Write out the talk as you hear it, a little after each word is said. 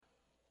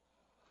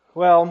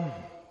Well,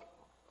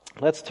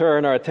 let's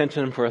turn our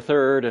attention for a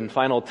third and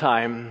final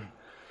time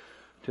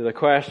to the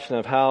question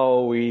of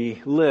how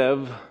we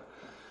live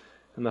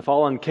in the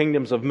fallen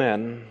kingdoms of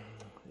men,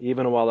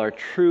 even while our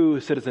true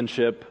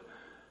citizenship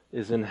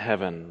is in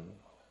heaven.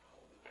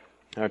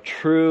 Our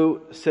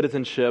true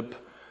citizenship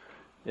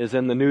is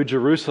in the New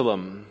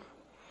Jerusalem.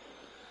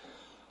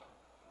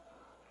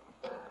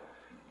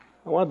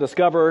 I want to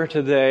discover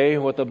today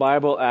what the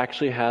Bible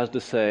actually has to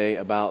say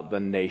about the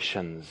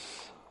nations.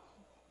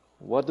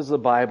 What does the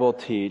Bible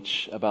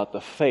teach about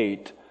the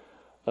fate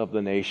of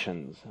the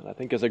nations? And I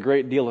think there's a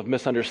great deal of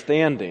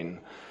misunderstanding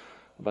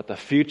about the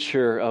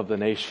future of the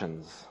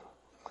nations.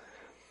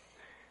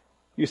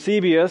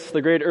 Eusebius,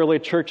 the great early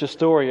church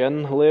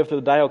historian, lived through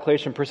the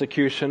Diocletian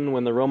persecution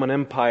when the Roman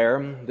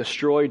Empire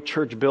destroyed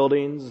church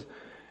buildings,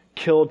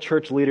 killed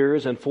church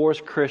leaders, and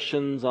forced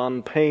Christians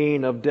on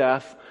pain of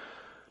death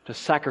to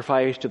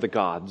sacrifice to the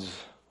gods.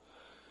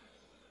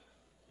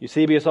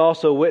 Eusebius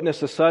also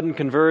witnessed the sudden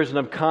conversion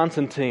of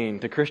Constantine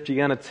to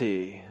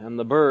Christianity and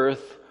the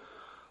birth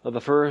of the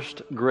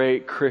first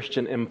great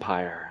Christian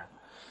empire.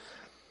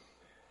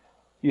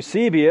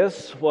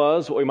 Eusebius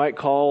was what we might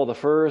call the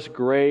first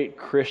great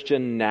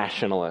Christian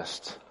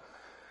nationalist,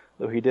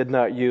 though he did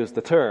not use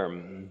the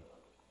term.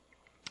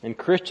 In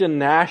Christian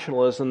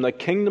nationalism, the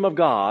kingdom of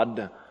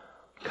God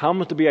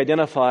comes to be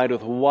identified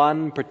with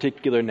one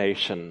particular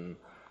nation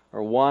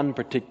or one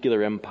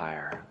particular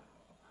empire.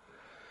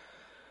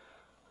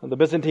 The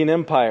Byzantine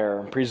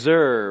Empire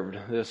preserved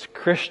this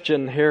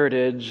Christian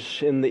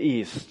heritage in the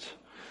East.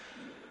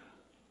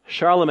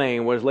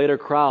 Charlemagne was later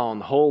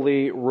crowned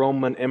Holy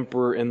Roman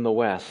Emperor in the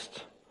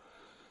West.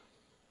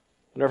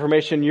 In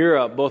Reformation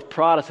Europe, both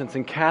Protestants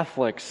and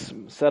Catholics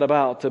set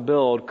about to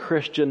build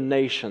Christian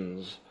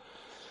nations.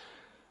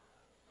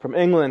 From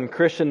England,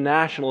 Christian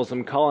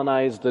nationalism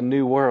colonized the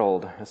New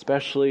World,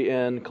 especially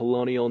in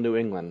colonial New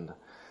England.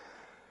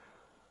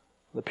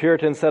 The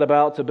Puritans set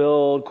about to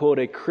build, quote,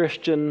 a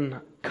Christian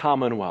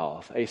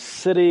commonwealth, a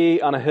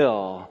city on a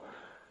hill,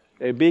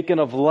 a beacon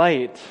of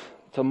light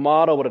to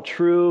model what a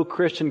true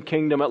Christian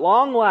kingdom at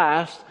long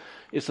last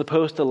is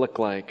supposed to look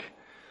like.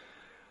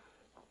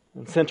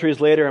 And centuries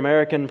later,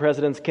 American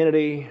Presidents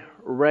Kennedy,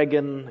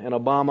 Reagan, and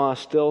Obama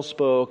still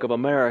spoke of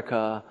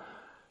America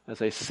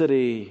as a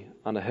city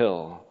on a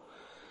hill.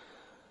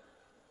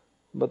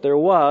 But there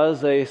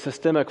was a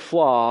systemic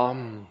flaw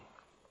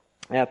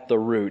at the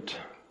root.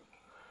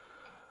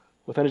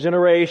 Within a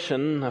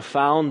generation of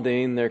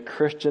founding their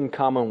Christian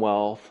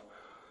commonwealth,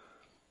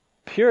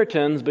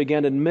 Puritans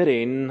began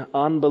admitting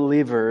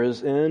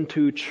unbelievers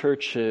into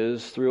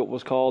churches through what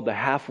was called the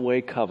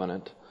Halfway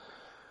Covenant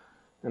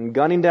and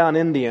gunning down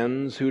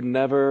Indians who'd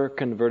never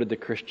converted to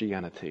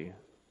Christianity.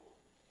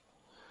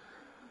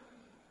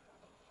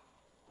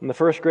 In the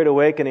First Great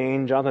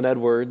Awakening, Jonathan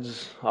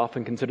Edwards,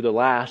 often considered the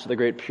last of the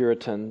great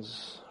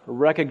Puritans,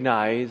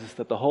 recognized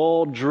that the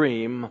whole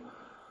dream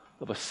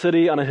of a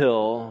city on a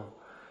hill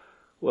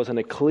was an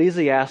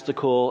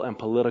ecclesiastical and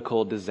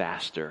political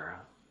disaster.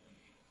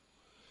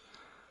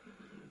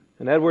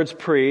 And Edwards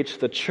preached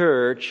the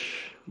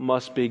church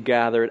must be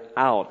gathered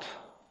out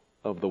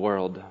of the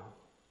world.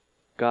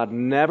 God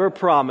never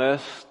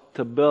promised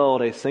to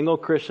build a single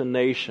Christian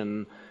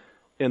nation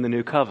in the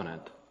new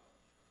covenant.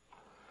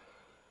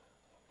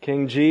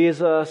 King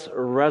Jesus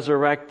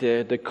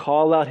resurrected to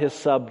call out his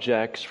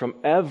subjects from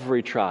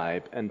every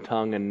tribe and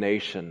tongue and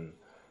nation,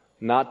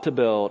 not to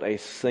build a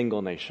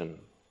single nation.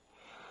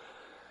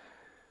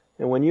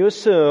 And when you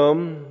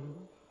assume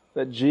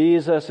that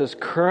Jesus is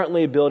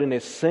currently building a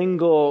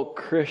single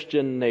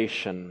Christian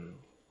nation,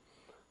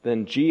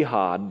 then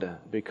jihad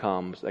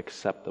becomes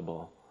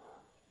acceptable.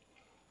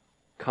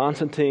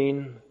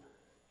 Constantine,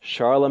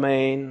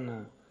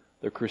 Charlemagne,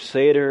 the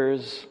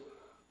Crusaders,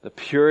 the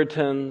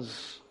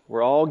Puritans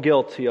were all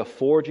guilty of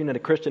forging a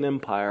Christian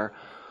empire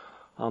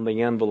on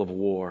the anvil of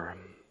war.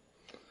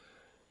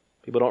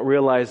 People don't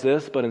realize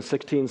this, but in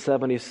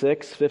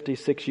 1676,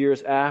 56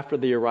 years after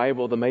the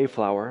arrival of the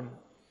Mayflower,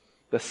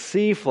 the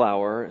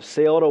Seaflower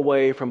sailed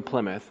away from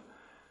Plymouth,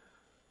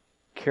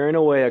 carrying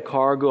away a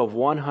cargo of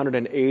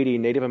 180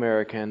 Native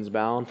Americans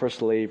bound for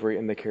slavery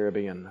in the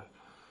Caribbean.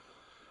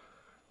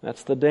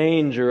 That's the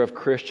danger of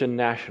Christian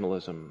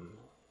nationalism.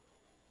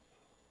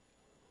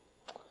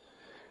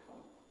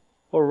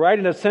 Well,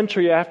 writing a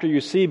century after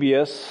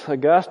Eusebius,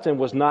 Augustine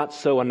was not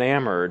so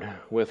enamored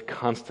with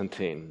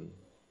Constantine.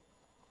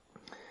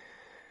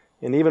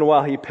 And even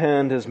while he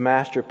penned his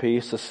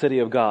masterpiece, The City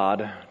of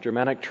God,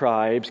 Germanic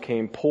tribes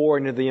came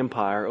pouring into the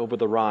empire over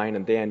the Rhine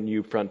and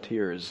Danube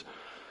frontiers.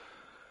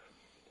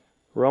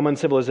 Roman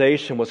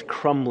civilization was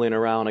crumbling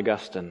around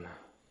Augustine.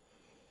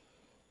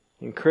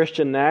 And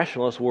Christian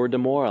nationalists were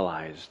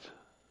demoralized.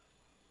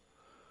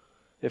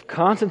 If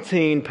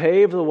Constantine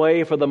paved the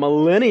way for the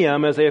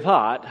millennium as they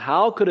thought,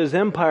 how could his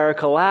empire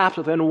collapse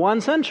within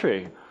 1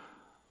 century?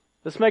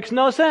 This makes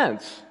no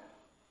sense.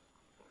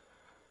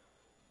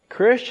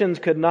 Christians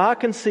could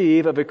not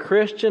conceive of a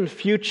Christian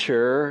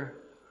future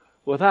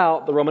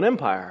without the Roman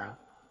Empire.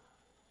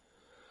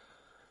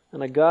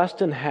 And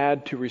Augustine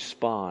had to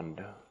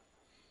respond.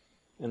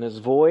 And his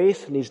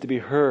voice needs to be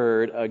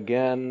heard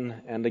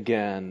again and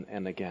again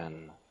and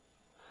again.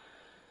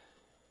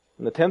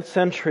 In the 10th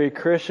century,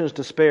 Christians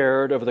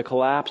despaired over the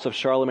collapse of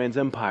Charlemagne's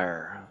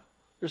empire.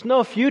 There's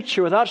no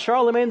future without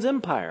Charlemagne's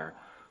empire,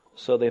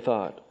 so they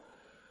thought.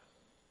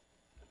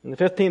 In the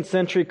 15th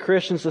century,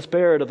 Christians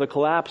despaired of the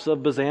collapse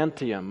of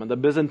Byzantium and the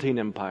Byzantine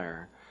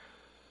Empire.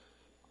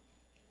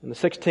 In the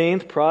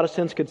 16th,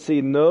 Protestants could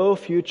see no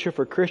future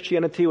for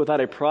Christianity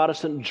without a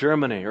Protestant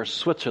Germany or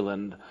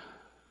Switzerland.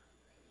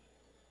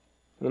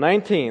 In the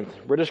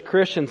 19th, British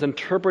Christians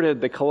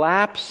interpreted the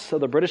collapse of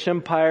the British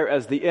Empire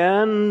as the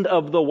end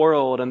of the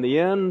world and the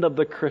end of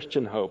the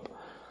Christian hope.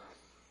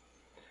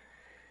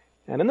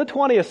 And in the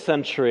 20th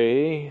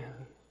century,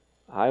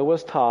 I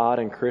was taught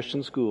in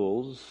Christian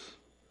schools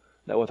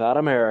that without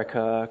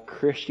America,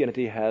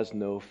 Christianity has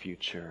no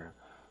future.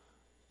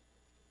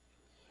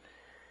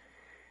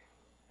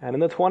 And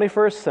in the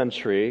 21st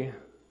century,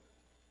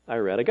 I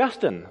read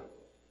Augustine.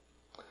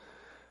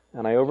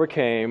 And I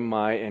overcame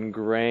my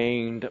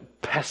ingrained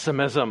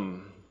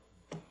pessimism.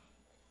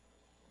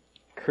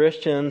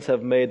 Christians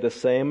have made the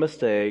same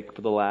mistake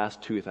for the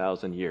last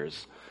 2,000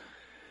 years.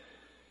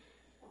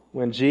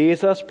 When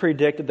Jesus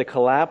predicted the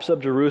collapse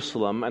of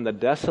Jerusalem and the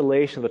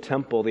desolation of the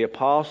temple, the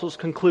apostles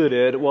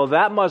concluded, well,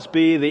 that must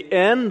be the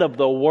end of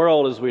the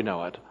world as we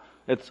know it.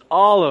 It's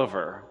all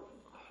over.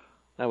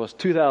 That was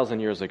 2,000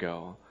 years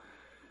ago.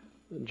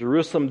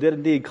 Jerusalem did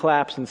indeed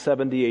collapse in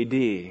 70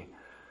 A.D.,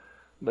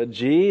 but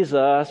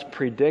Jesus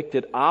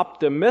predicted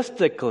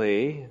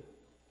optimistically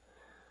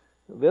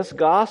this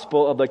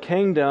gospel of the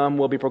kingdom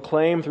will be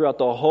proclaimed throughout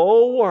the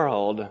whole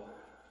world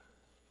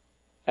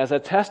as a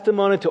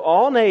testimony to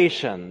all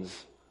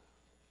nations,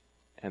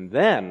 and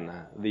then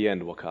the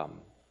end will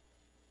come.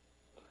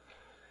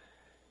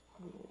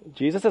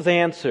 Jesus'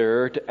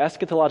 answer to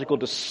eschatological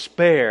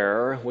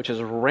despair, which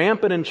is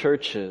rampant in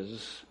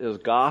churches, is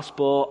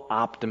gospel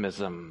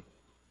optimism.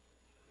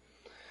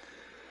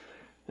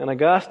 And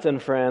Augustine,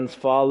 friends,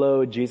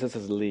 followed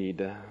Jesus'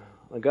 lead.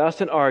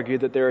 Augustine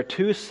argued that there are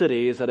two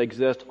cities that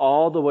exist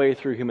all the way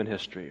through human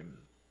history.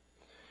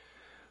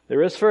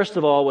 There is, first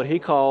of all, what he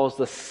calls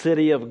the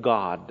city of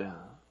God,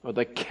 or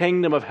the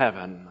kingdom of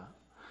heaven.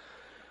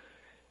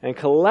 And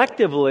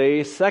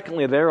collectively,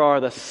 secondly, there are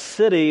the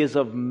cities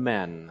of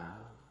men.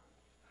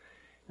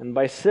 And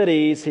by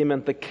cities, he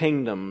meant the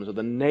kingdoms or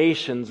the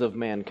nations of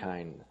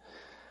mankind.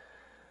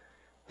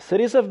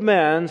 Cities of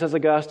men, says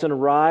Augustine,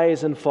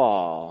 rise and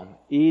fall.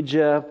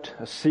 Egypt,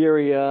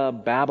 Assyria,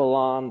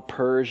 Babylon,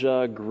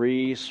 Persia,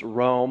 Greece,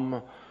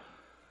 Rome.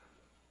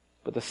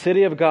 But the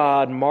city of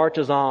God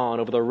marches on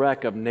over the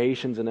wreck of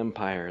nations and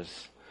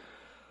empires.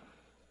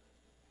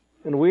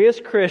 And we as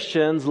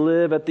Christians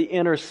live at the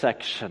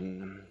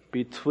intersection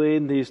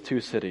between these two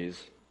cities.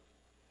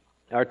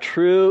 Our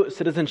true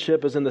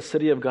citizenship is in the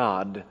city of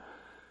God,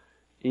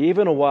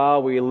 even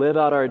while we live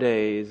out our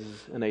days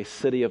in a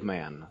city of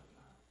man.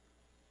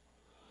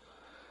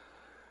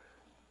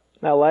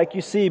 Now, like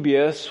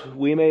Eusebius,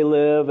 we may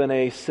live in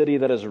a city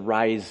that is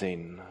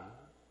rising,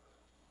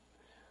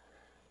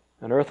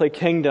 an earthly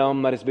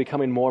kingdom that is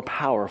becoming more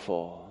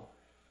powerful.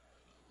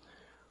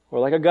 Or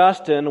like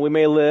Augustine, we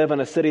may live in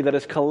a city that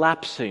is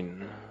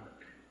collapsing,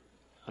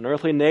 an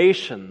earthly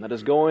nation that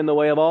is going the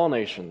way of all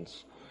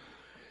nations.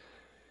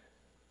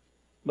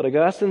 But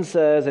Augustine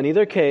says, in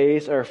either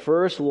case, our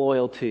first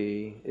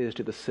loyalty is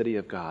to the city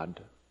of God.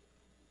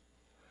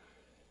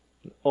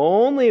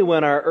 Only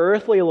when our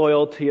earthly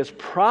loyalty is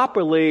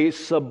properly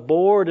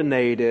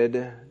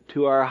subordinated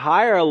to our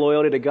higher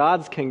loyalty to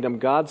God's kingdom,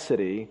 God's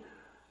city,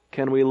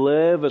 can we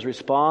live as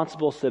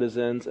responsible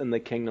citizens in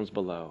the kingdoms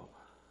below.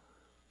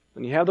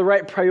 When you have the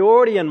right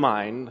priority in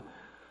mind,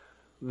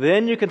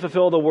 then you can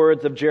fulfill the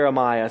words of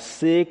Jeremiah,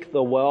 seek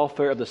the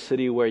welfare of the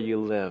city where you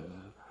live.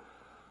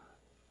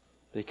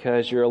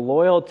 Because your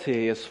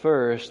loyalty is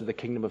first to the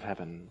kingdom of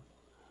heaven.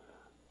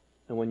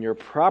 And when you're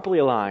properly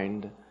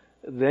aligned,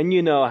 then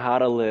you know how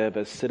to live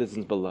as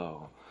citizens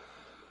below.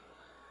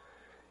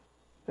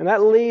 And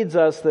that leads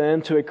us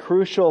then to a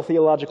crucial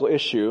theological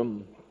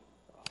issue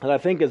that I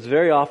think is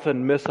very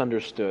often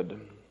misunderstood.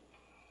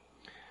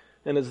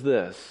 And it's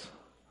this: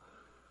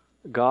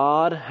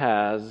 God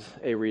has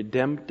a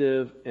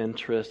redemptive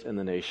interest in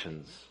the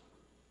nations.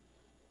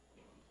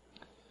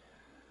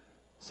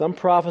 Some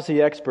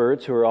prophecy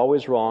experts, who are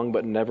always wrong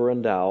but never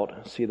in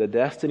doubt, see the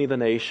destiny of the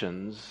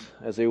nations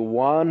as a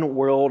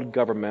one-world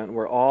government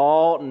where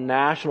all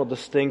national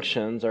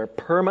distinctions are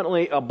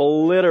permanently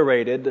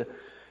obliterated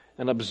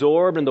and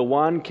absorbed into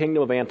one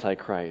kingdom of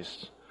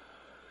Antichrist.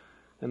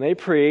 And they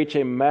preach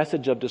a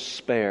message of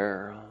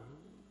despair.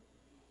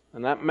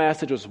 And that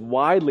message was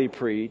widely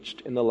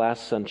preached in the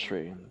last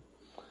century.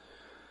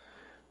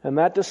 And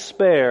that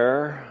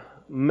despair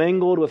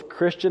mingled with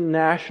Christian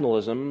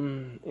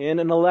nationalism in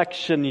an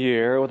election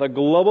year with a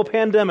global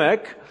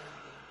pandemic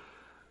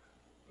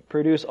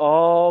produce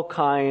all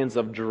kinds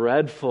of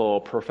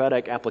dreadful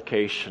prophetic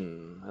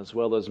application, as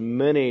well as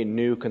many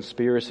new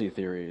conspiracy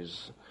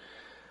theories.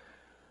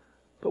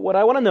 But what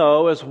I want to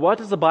know is, what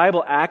does the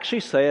Bible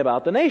actually say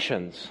about the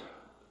nations?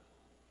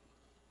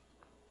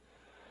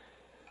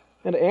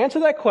 And to answer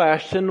that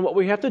question, what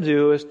we have to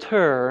do is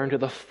turn to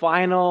the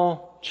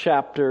final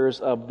chapters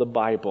of the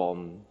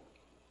Bible,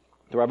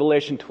 to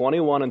Revelation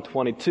 21 and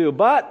 22.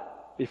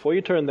 But before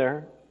you turn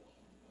there,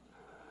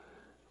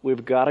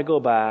 we've got to go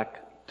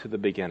back to the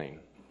beginning.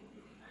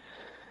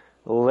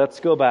 Let's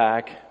go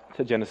back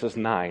to Genesis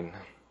 9.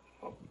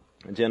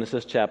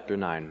 Genesis chapter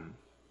 9.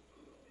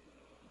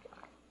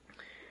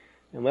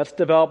 And let's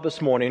develop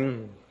this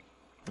morning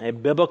a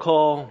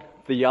biblical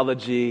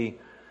theology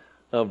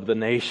of the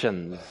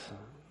nations.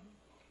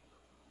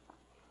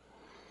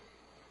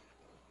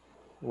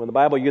 When the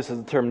Bible uses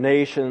the term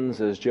nations,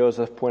 as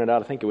Joseph pointed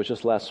out, I think it was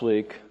just last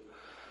week,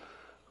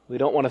 we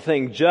don't want to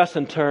think just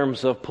in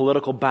terms of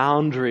political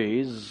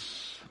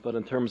boundaries, but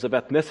in terms of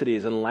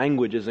ethnicities and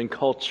languages and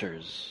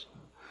cultures.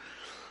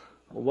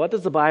 What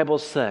does the Bible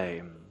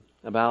say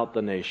about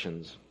the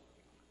nations?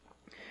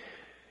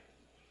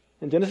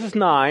 In Genesis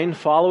 9,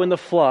 following the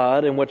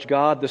flood in which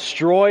God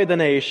destroyed the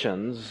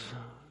nations,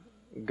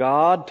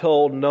 God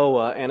told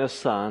Noah and his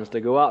sons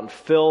to go out and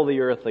fill the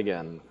earth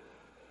again.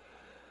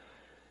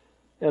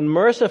 And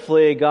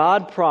mercifully,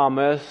 God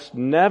promised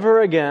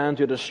never again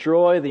to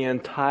destroy the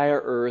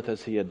entire earth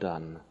as he had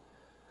done.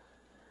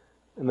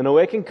 In the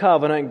Noachic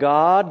covenant,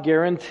 God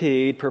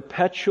guaranteed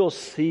perpetual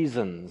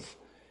seasons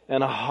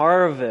and a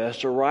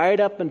harvest right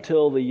up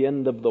until the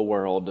end of the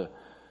world.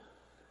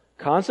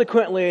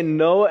 Consequently,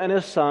 Noah and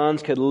his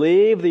sons could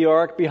leave the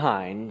ark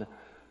behind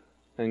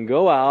and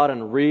go out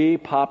and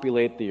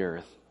repopulate the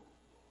earth.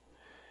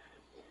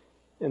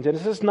 In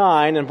Genesis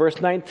 9 and verse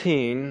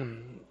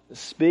 19,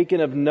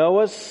 speaking of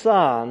Noah's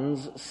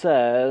sons,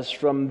 says,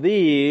 from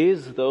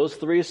those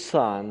 3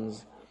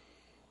 sons,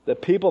 the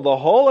people of the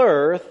whole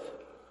earth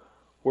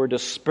were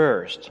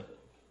dispersed.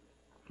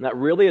 And that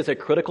really is a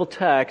critical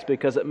text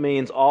because it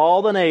means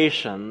all the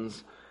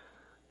nations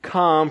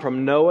come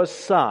from Noah's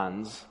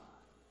sons,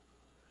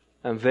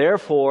 and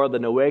therefore the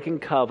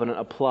Noachic covenant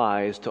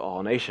applies to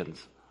all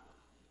nations.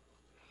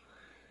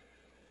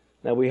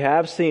 Now, we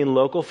have seen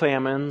local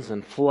famines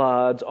and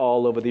floods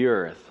all over the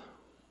earth,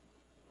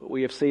 but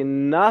we have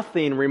seen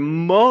nothing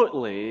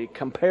remotely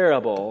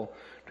comparable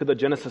to the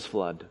Genesis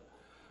flood.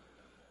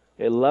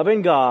 A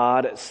loving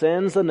God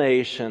sends the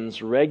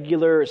nations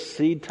regular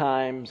seed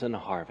times and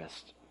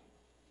harvest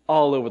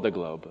all over the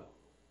globe.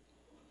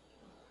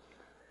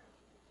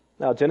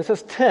 Now,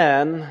 Genesis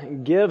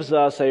 10 gives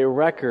us a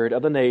record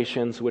of the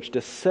nations which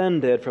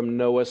descended from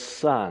Noah's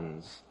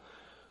sons.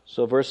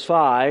 So verse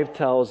 5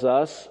 tells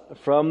us,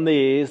 from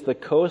these the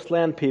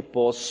coastland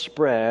people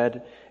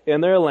spread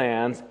in their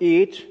lands,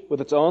 each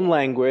with its own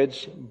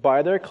language,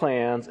 by their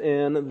clans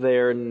in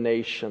their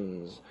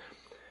nations.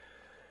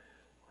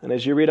 And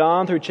as you read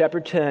on through chapter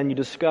 10, you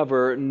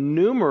discover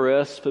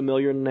numerous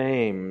familiar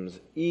names: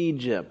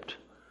 Egypt,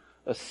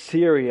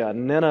 Assyria,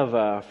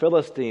 Nineveh,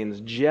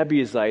 Philistines,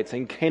 Jebusites,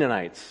 and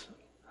Canaanites.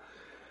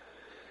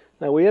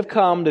 Now, we have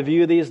come to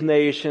view these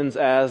nations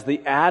as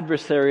the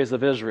adversaries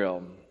of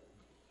Israel,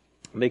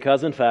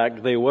 because in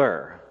fact they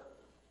were.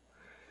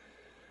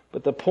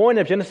 But the point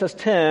of Genesis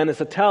 10 is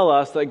to tell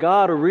us that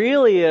God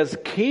really is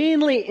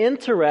keenly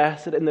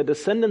interested in the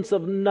descendants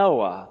of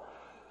Noah.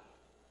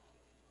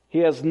 He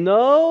has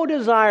no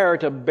desire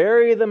to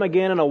bury them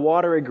again in a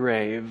watery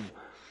grave,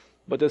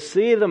 but to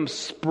see them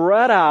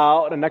spread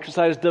out and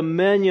exercise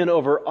dominion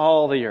over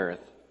all the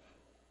earth.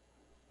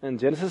 And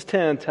Genesis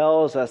 10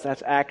 tells us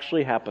that's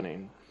actually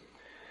happening.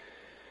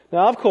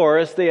 Now, of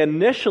course, they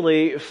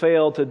initially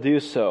failed to do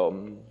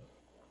so.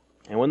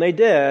 And when they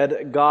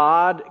did,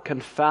 God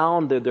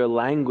confounded their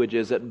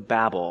languages at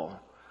Babel.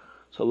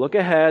 So look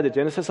ahead to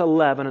Genesis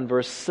 11 and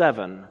verse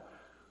 7.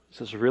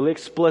 This is really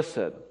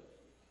explicit.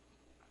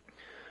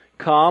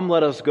 Come,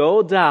 let us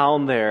go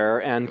down there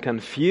and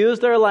confuse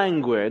their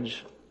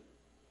language,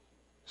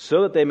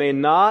 so that they may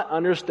not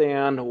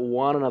understand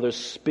one another's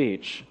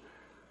speech.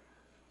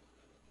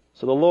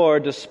 So the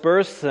Lord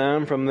dispersed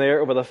them from there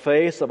over the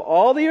face of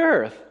all the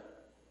earth,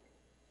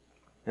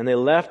 and they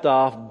left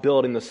off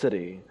building the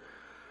city.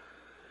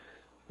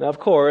 Now, of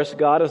course,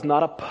 God is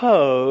not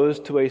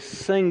opposed to a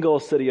single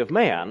city of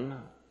man.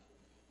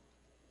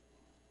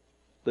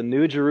 The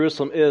New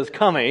Jerusalem is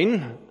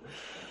coming,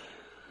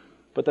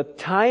 but the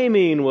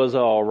timing was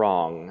all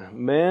wrong.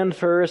 Men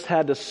first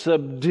had to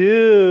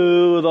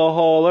subdue the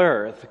whole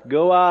earth,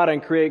 go out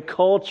and create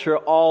culture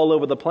all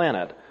over the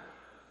planet.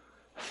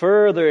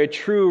 Further, a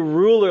true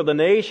ruler of the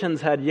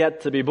nations had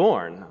yet to be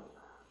born.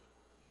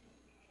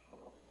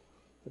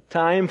 The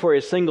time for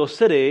a single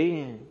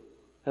city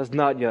has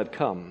not yet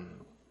come.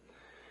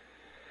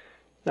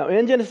 Now,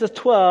 in Genesis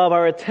 12,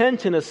 our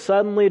attention is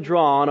suddenly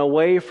drawn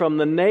away from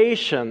the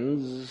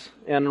nations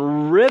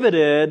and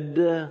riveted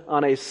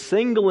on a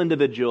single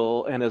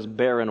individual and his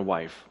barren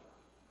wife.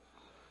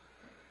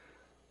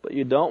 But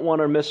you don't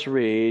want to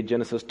misread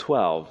Genesis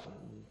 12.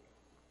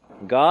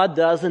 God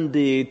does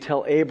indeed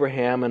tell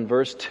Abraham in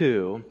verse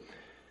 2,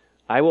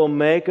 I will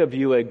make of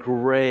you a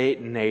great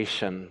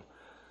nation.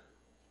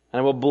 And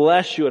I will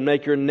bless you and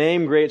make your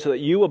name great so that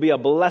you will be a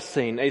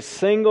blessing. A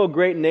single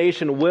great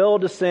nation will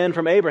descend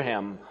from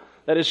Abraham.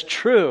 That is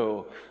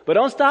true. But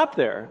don't stop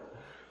there.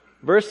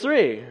 Verse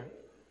 3,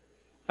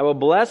 I will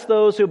bless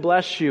those who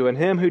bless you, and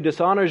him who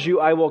dishonors you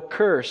I will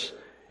curse.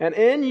 And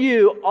in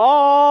you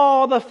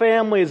all the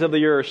families of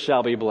the earth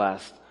shall be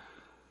blessed.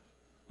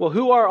 Well,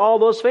 who are all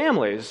those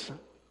families?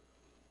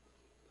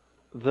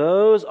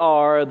 Those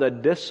are the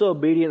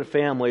disobedient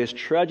families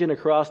trudging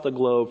across the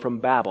globe from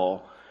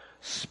Babel,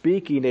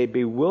 speaking a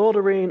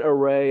bewildering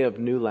array of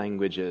new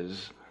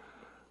languages.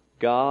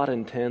 God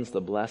intends to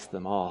bless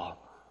them all.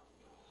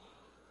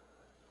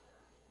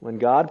 When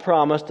God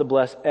promised to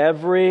bless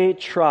every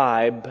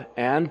tribe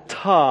and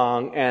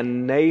tongue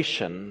and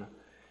nation,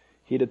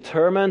 He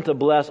determined to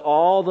bless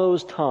all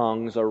those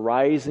tongues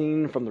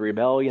arising from the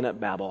rebellion at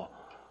Babel.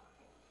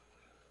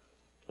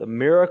 The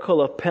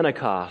miracle of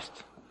Pentecost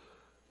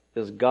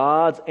is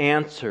God's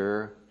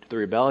answer to the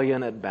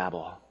rebellion at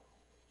Babel.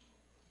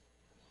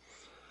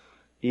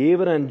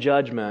 Even in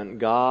judgment,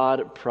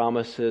 God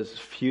promises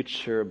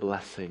future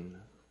blessing.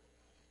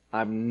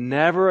 I'm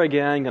never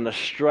again going to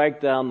strike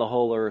down the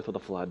whole earth with a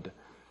flood.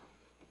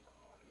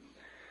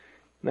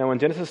 Now in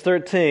Genesis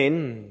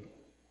 13,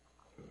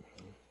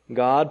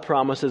 God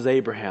promises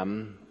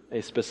Abraham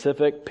a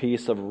specific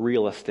piece of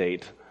real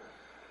estate.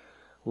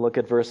 Look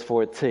at verse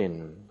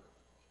 14.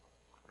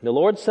 The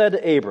Lord said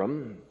to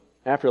Abram,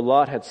 after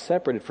Lot had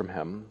separated from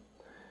him,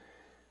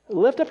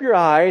 lift up your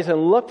eyes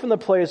and look from the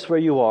place where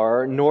you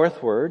are,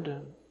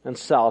 northward and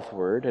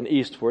southward and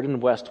eastward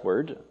and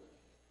westward.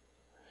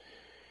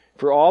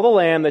 For all the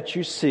land that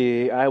you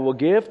see, I will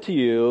give to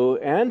you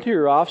and to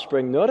your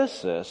offspring,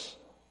 notice this,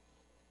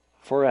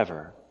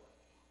 forever.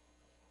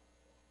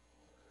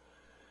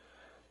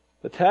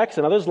 The text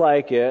and others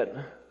like it,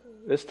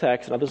 this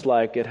text and others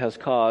like it has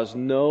caused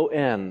no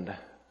end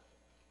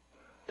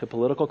to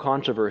political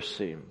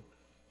controversy.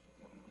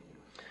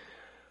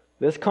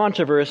 This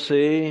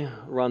controversy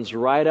runs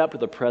right up to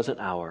the present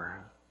hour.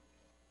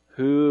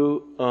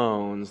 Who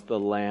owns the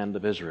land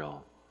of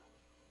Israel?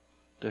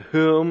 To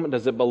whom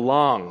does it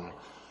belong?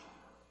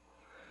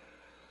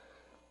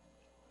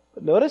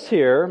 But notice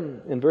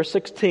here in verse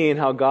 16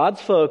 how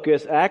God's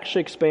focus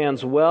actually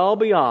expands well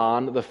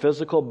beyond the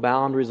physical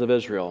boundaries of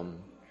Israel.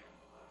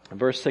 In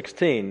verse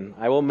 16,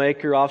 I will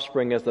make your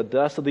offspring as the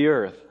dust of the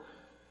earth,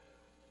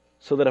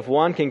 so that if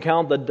one can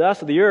count the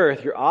dust of the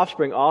earth, your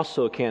offspring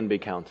also can be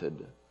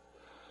counted.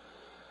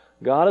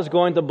 God is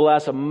going to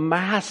bless a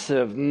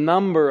massive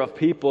number of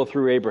people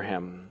through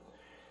Abraham.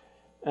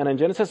 And in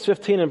Genesis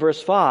 15 and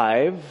verse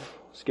 5,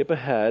 skip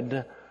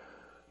ahead,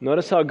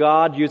 notice how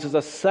God uses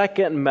a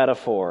second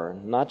metaphor,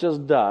 not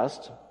just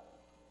dust,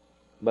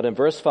 but in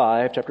verse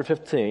 5, chapter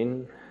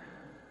 15,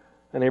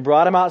 and he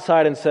brought him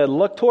outside and said,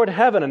 look toward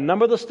heaven and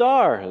number the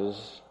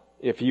stars,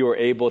 if you are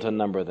able to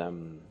number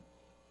them.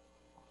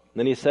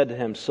 Then he said to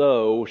him,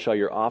 so shall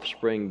your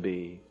offspring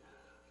be.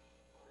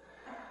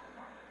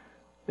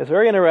 It's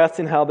very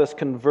interesting how this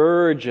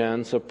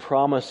convergence of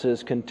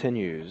promises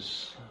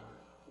continues.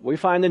 We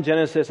find in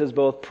Genesis as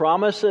both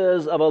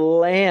promises of a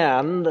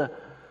land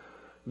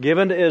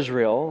given to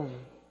Israel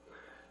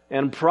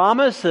and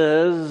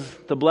promises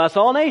to bless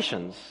all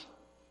nations.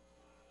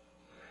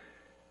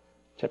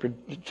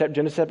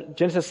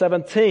 Genesis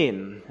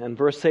 17 and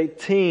verse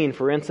 18,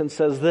 for instance,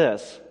 says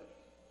this,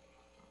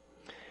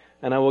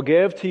 and I will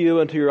give to you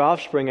and to your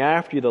offspring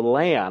after you the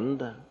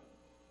land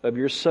of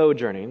your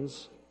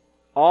sojournings,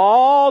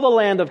 all the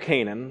land of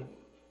Canaan,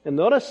 and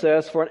notice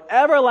this, for an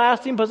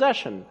everlasting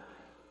possession.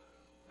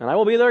 And I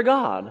will be their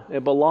God.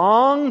 It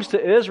belongs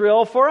to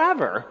Israel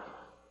forever.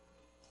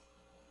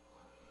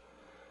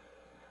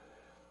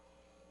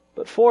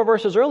 But 4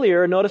 verses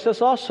earlier, notice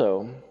this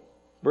also.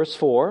 Verse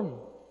 4,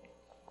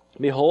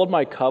 behold,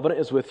 my covenant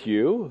is with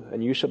you,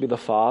 and you shall be the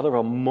father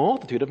of a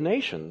multitude of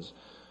nations.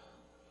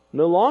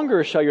 No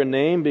longer shall your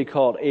name be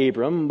called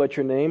Abram, but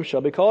your name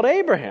shall be called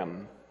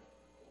Abraham.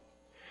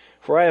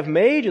 For I have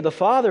made you the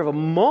father of a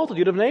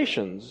multitude of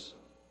nations.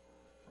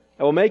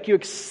 I will make you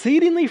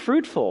exceedingly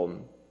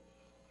fruitful,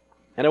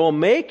 and I will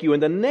make you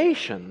into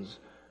nations,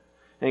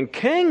 and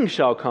kings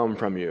shall come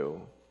from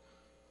you.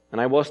 And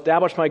I will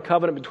establish my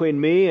covenant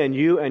between me and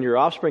you and your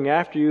offspring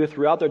after you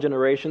throughout their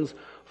generations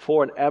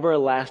for an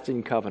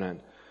everlasting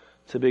covenant,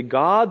 to be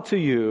God to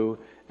you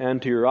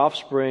and to your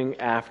offspring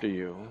after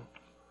you.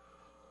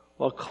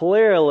 Well,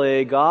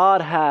 clearly,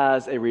 God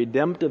has a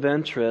redemptive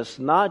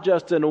interest, not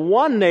just in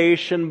one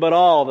nation, but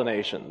all the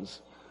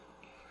nations.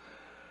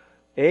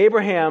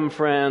 Abraham,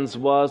 friends,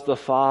 was the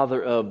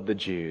father of the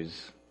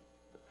Jews.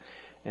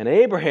 And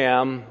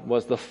Abraham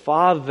was the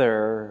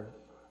father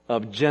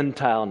of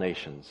Gentile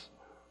nations.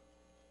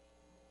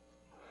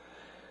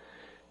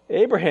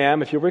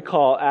 Abraham, if you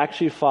recall,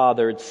 actually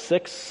fathered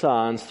 6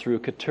 sons through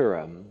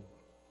Keturah,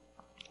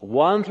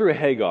 1 through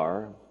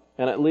Hagar,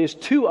 and at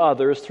least 2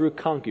 others through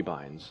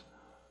concubines.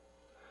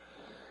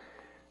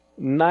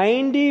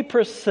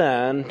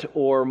 90%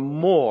 or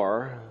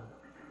more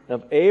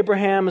of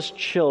Abraham's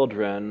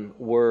children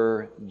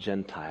were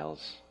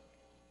Gentiles.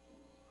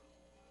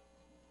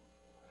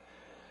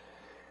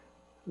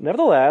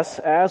 Nevertheless,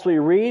 as we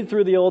read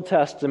through the Old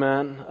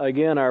Testament,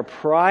 again, our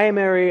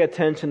primary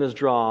attention is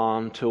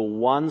drawn to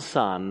one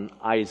son,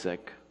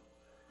 Isaac,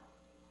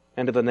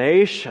 and to the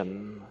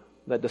nation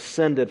that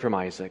descended from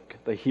Isaac,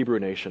 the Hebrew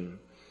nation.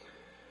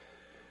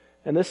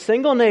 And this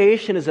single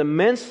nation is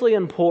immensely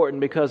important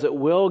because it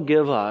will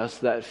give us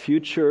that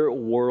future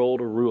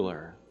world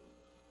ruler.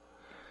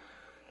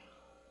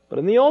 But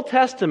in the Old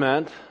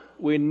Testament,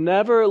 we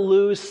never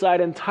lose sight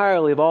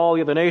entirely of all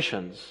the other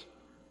nations.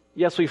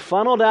 Yes, we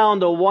funnel down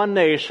to one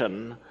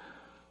nation,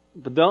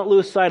 but don't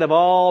lose sight of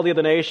all the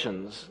other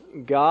nations.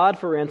 God,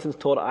 for instance,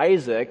 told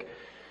Isaac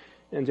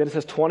in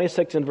Genesis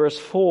 26 and verse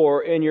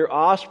 4, "In your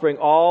offspring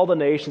all the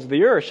nations of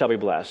the earth shall be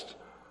blessed."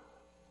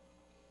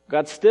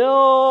 God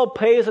still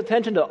pays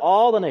attention to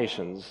all the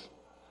nations.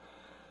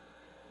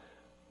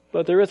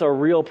 But there is a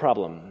real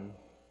problem,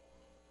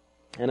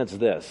 and it's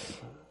this.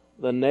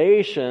 The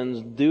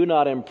nations do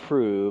not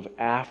improve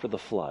after the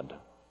flood.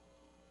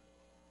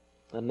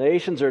 The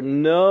nations are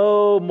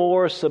no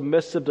more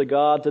submissive to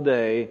God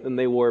today than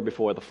they were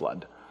before the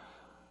flood.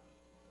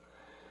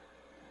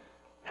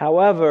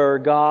 However,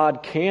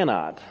 God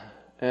cannot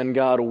and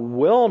God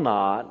will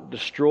not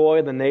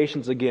destroy the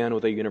nations again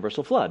with a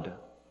universal flood.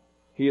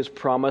 He has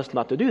promised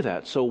not to do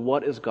that. So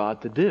what is God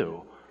to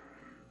do?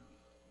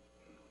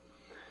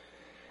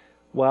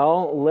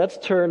 Well, let's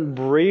turn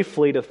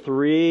briefly to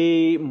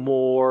 3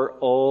 more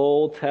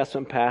Old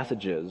Testament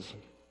passages.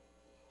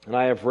 And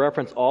I have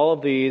referenced all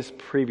of these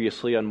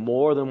previously on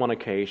more than one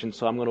occasion,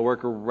 so I'm going to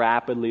work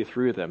rapidly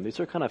through them. These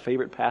are kind of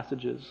favorite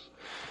passages.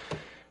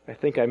 I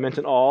think I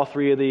mentioned all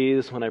 3 of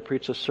these when I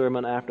preached a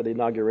sermon after the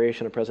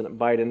inauguration of President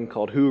Biden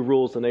called "Who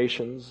Rules the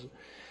Nations?"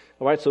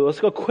 All right, so let's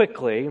go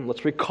quickly.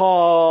 Let's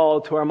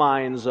recall to our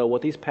minds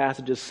what these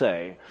passages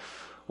say.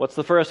 What's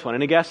the first one?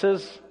 Any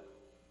guesses?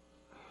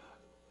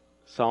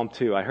 Psalm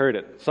 2. I heard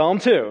it. Psalm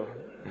 2.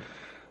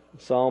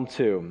 Psalm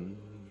 2.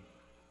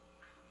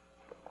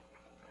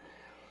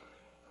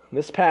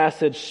 This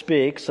passage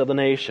speaks of the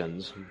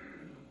nations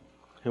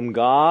whom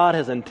God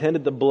has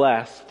intended to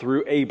bless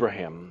through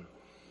Abraham,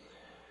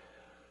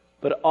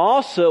 but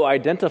also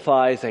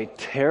identifies a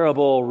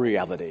terrible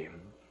reality.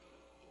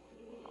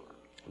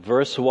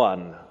 Verse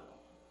 1.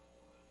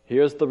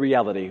 Here's the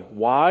reality.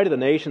 Why do the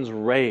nations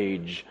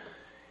rage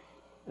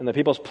and the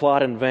peoples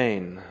plot in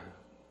vain?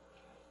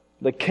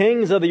 The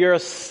kings of the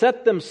earth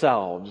set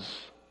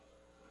themselves,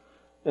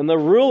 and the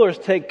rulers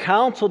take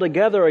counsel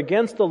together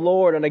against the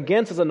Lord and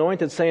against His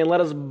anointed, saying,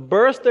 "Let us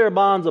burst their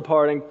bonds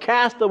apart and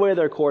cast away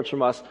their cords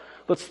from us.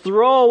 Let's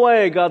throw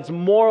away God's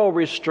moral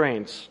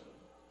restraints."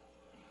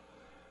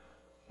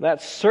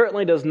 That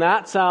certainly does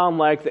not sound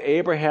like the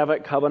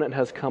Abrahamic covenant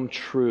has come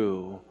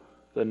true.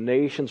 The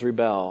nations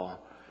rebel.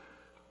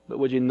 But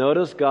would you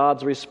notice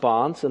God's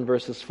response in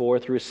verses 4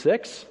 through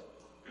 6?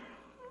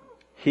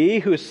 He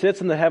who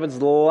sits in the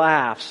heavens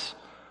laughs.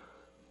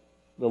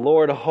 The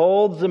Lord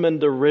holds them in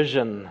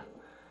derision.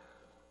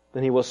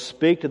 Then He will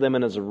speak to them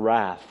in His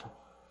wrath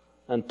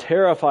and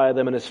terrify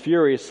them in His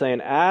fury,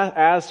 saying,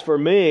 "As for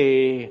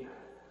me,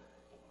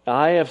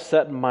 I have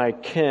set my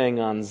king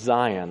on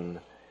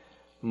Zion,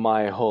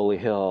 my holy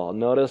hill."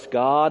 Notice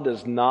God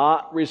does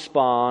not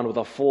respond with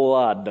a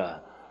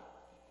flood.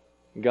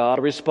 God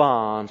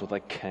responds with a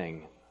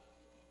king.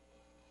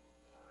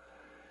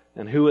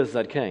 And who is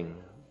that king?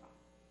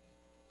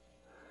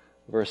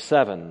 Verse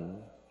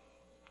 7,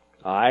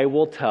 "I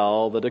will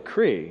tell the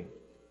decree.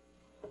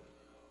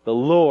 The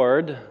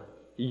Lord,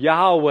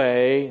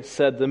 Yahweh,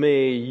 said to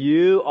me,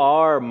 'You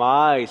are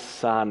my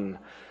son.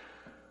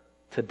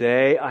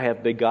 Today I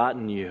have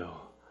begotten you.'"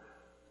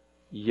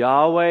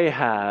 Yahweh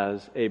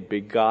has a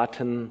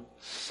begotten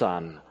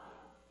son.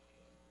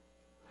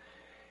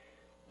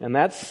 And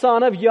that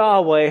son of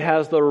Yahweh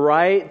has the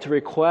right to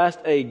request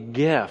a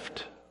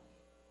gift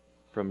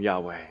from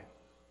Yahweh.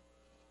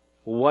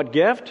 What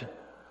gift?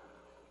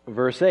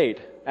 Verse 8,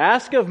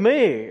 "Ask of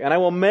me, and I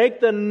will make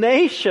the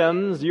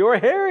nations your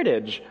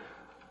heritage,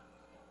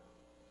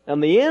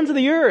 and the ends of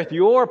the earth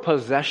your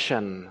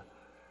possession.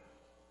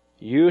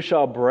 You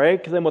shall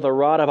break them with a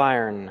rod of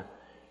iron,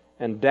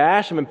 and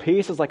dash them in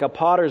pieces like a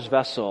potter's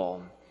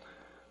vessel."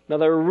 Now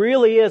there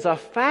really is a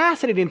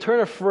fascinating turn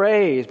of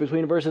phrase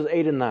between verses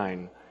 8 and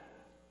 9.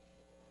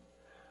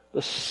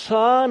 The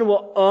Son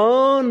will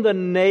own the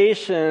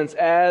nations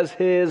as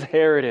His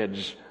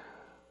heritage.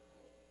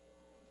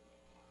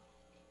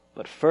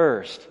 But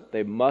first,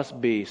 they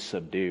must be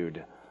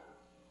subdued.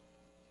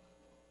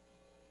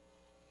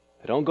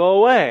 They don't go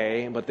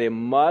away, but they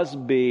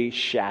must be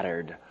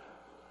shattered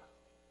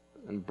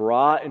and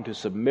brought into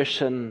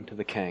submission to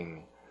the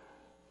King.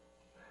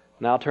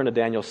 Now turn to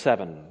Daniel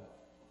 7.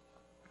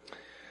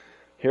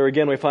 Here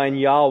again we find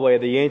Yahweh,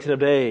 the Ancient of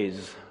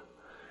Days.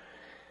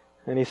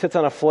 And He sits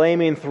on a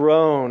flaming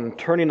throne,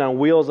 turning on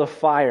wheels of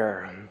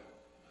fire.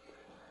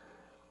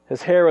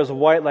 His hair is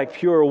white like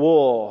pure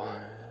wool.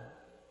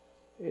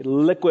 A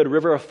liquid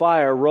river of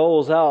fire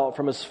rolls out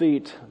from His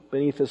feet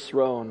beneath His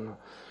throne.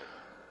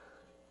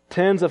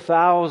 Tens of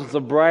thousands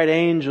of bright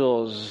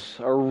angels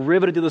are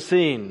riveted to the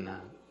scene.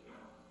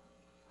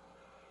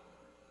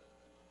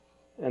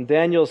 And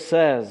Daniel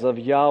says of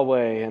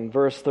Yahweh in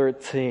verse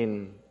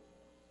 13,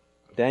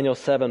 Daniel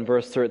 7,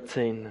 verse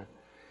 13,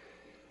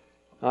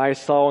 I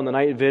saw in the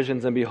night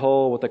visions, and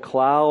behold, with the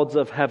clouds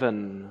of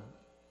heaven.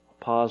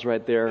 Pause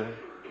right there.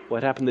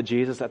 What happened to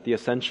Jesus at the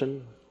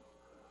ascension?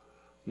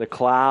 The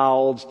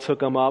clouds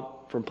took him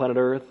up from planet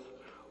Earth.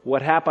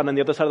 What happened on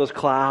the other side of those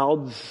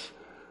clouds?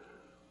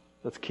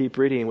 Let's keep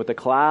reading. With the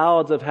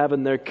clouds of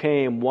heaven there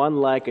came one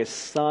like a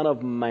son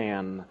of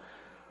man.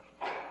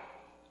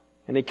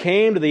 And he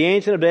came to the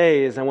Ancient of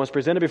Days and was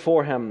presented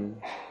before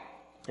him.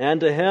 And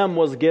to him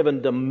was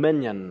given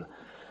dominion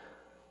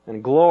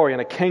and glory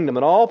and a kingdom,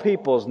 and all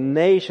peoples,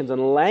 nations,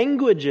 and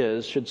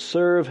languages should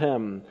serve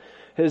him.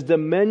 His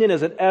dominion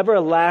is an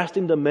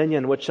everlasting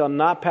dominion which shall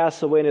not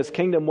pass away, and his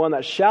kingdom one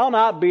that shall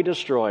not be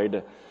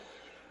destroyed.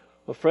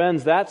 Well,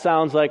 friends, that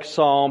sounds like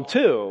Psalm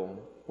 2,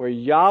 where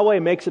Yahweh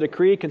makes a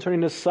decree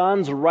concerning his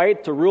Son's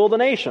right to rule the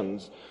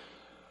nations.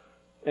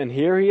 And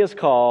here he is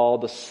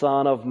called the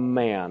Son of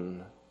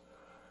Man.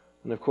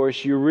 And of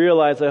course, you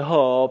realize, I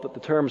hope, that the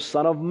term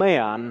Son of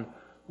Man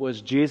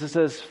was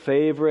Jesus'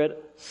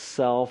 favorite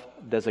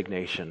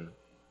self-designation.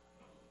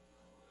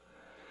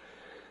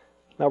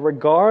 Now,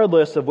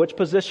 regardless of which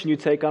position you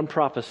take on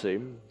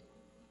prophecy,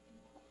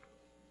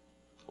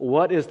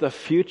 what is the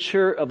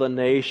future of the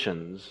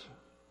nations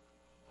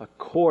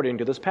according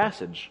to this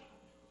passage?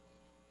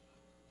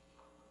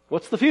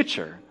 What's the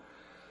future?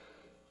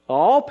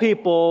 All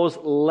peoples,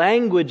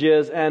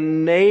 languages,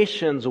 and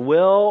nations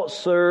will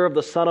serve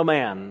the Son of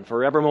Man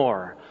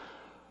forevermore.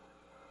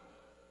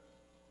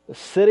 The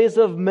cities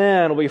of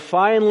men will be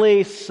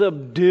finally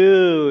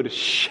subdued,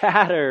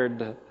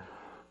 shattered,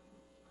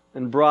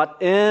 and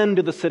brought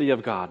into the city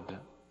of God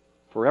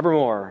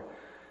forevermore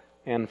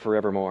and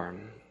forevermore.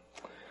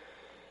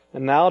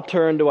 And now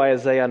turn to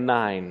Isaiah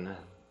 9.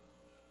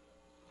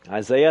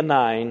 Isaiah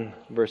 9,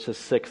 verses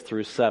 6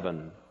 through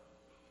 7.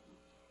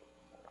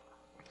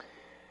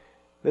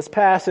 This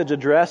passage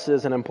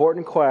addresses an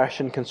important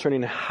question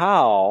concerning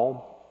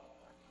how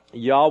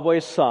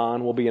Yahweh's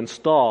Son will be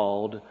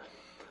installed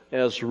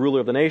as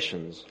ruler of the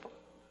nations.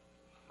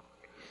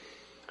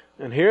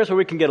 And here's where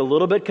we can get a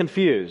little bit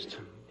confused.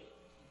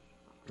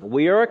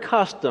 We are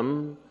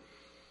accustomed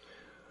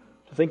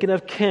to thinking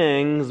of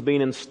kings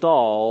being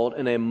installed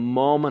in a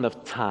moment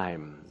of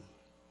time.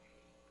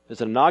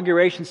 There's an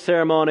inauguration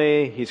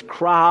ceremony, he's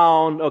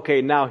crowned,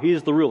 okay, now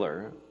he's the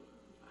ruler.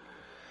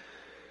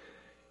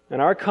 In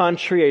our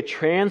country, a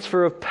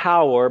transfer of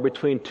power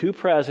between two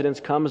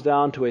presidents comes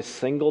down to a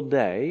single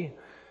day,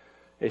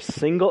 a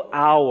single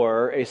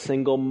hour, a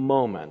single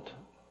moment.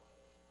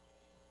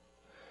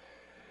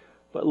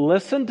 But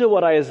listen to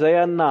what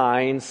Isaiah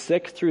 9,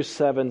 6 through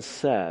 7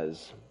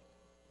 says.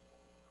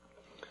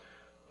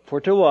 For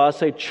to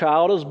us a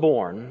child is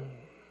born,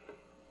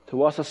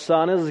 to us a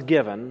son is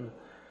given,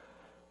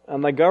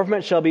 and the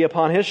government shall be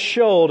upon his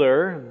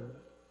shoulder,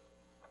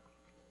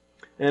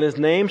 and his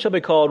name shall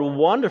be called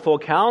Wonderful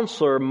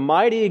Counselor,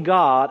 Mighty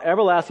God,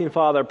 Everlasting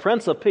Father,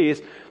 Prince of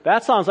Peace.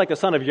 That sounds like the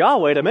Son of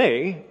Yahweh to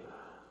me.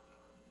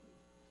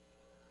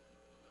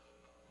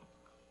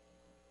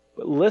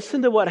 But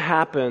listen to what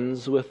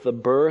happens with the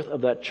birth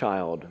of that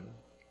child.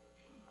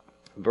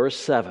 Verse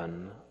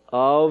 7,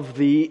 of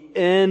the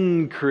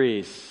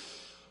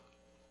increase.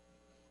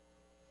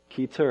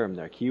 Key term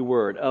there, key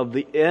word. Of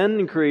the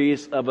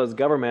increase of his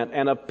government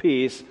and of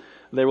peace,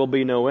 there will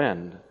be no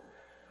end.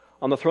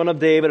 On the throne of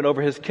David and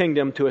over his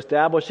kingdom, to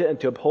establish it and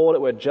to uphold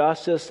it with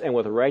justice and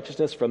with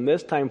righteousness from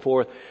this time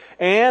forth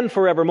and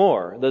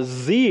forevermore. The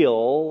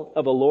zeal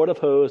of the Lord of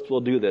hosts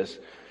will do this.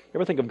 You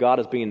ever think of God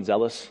as being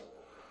zealous?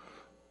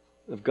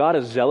 If God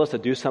is zealous to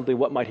do something,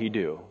 what might he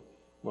do?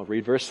 Well,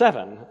 read verse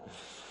 7.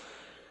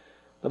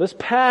 Now, this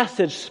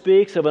passage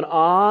speaks of an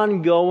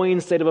ongoing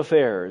state of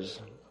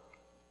affairs.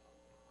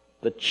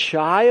 The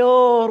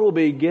child will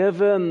be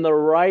given the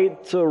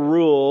right to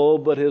rule,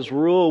 but his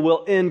rule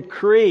will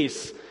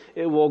increase.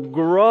 It will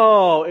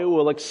grow. It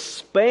will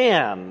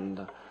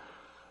expand.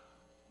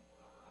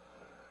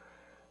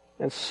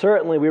 And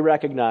certainly we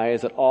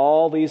recognize that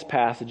all these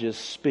passages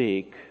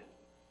speak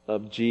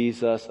of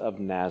Jesus of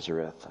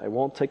Nazareth. I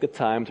won't take the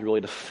time to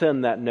really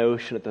defend that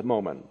notion at the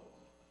moment.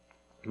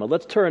 But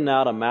let's turn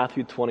now to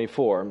Matthew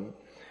 24.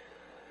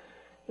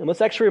 And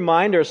let's actually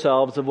remind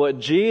ourselves of what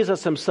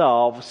Jesus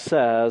himself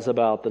says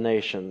about the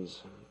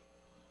nations.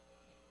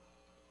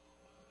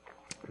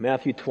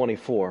 Matthew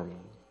 24.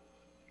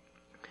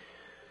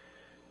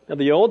 Now,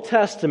 the Old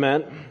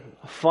Testament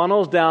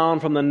funnels down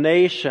from the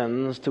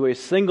nations to a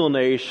single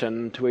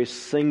nation, to a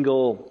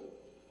single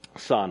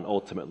son,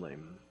 ultimately.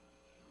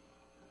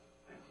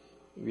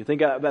 If you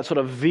think of that sort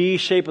of V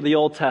shape of the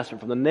Old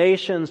Testament, from the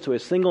nations to a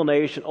single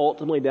nation,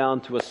 ultimately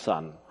down to a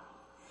son.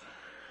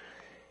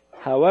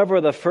 However,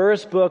 the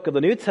first book of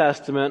the New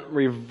Testament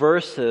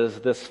reverses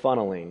this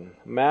funneling.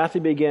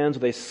 Matthew begins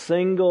with a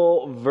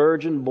single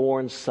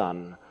virgin-born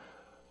son.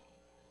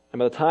 And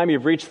by the time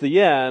you've reached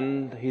the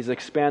end, he's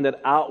expanded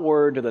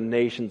outward to the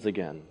nations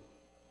again.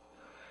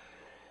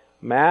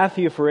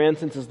 Matthew, for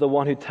instance, is the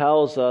one who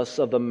tells us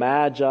of the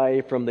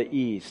Magi from the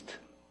east,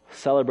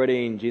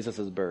 celebrating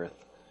Jesus' birth.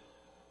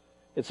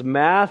 It's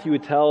Matthew who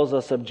tells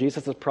us of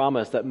Jesus'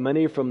 promise that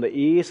many from the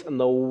east and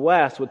the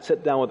west would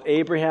sit down with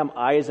Abraham,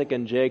 Isaac,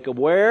 and Jacob.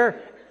 Where?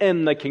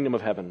 In the kingdom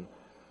of heaven.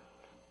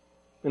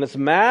 And it's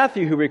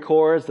Matthew who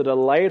records the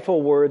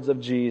delightful words of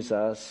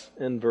Jesus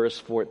in verse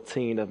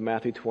 14 of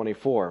Matthew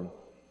 24.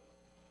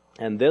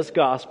 And this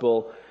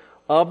gospel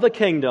of the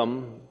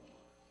kingdom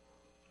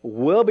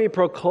will be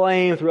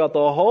proclaimed throughout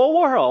the whole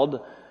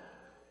world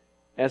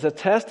as a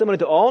testimony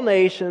to all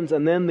nations,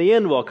 and then the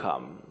end will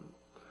come.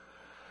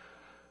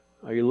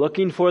 Are you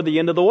looking for the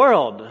end of the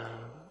world?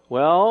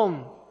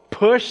 Well,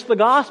 push the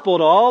gospel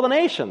to all the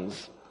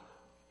nations.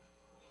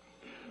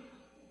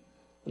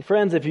 And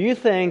friends, if you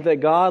think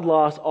that God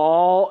lost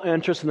all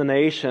interest in the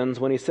nations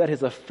when He set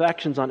His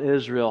affections on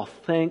Israel,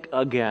 think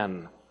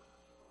again.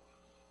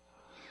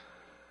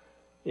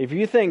 If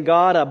you think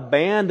God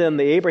abandoned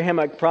the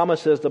Abrahamic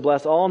promises to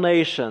bless all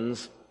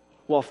nations,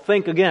 well,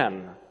 think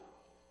again.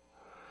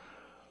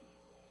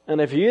 And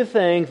if you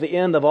think the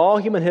end of all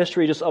human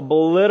history just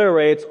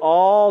obliterates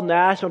all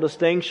national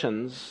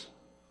distinctions,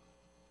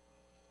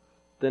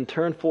 then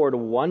turn forward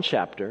one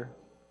chapter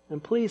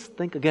and please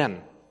think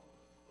again.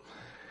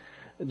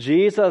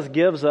 Jesus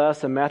gives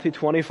us in Matthew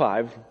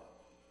 25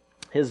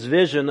 His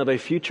vision of a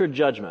future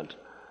judgment.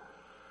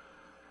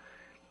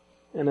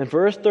 And in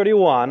verse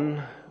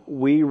 31,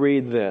 we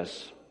read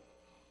this: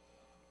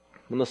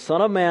 when the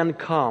Son of Man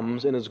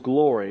comes in His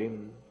glory,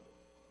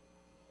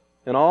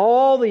 and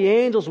all the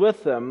angels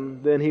with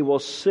Him, then He will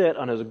sit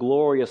on His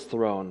glorious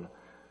throne.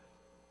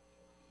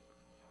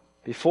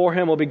 Before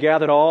Him will be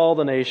gathered all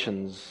the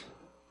nations,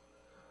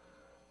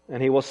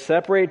 and He will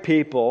separate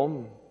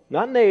people,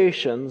 not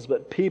nations,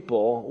 but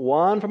people,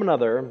 one from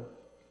another,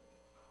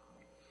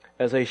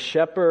 as a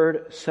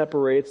shepherd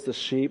separates the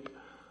sheep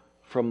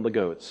from the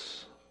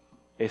goats.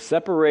 A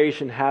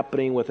separation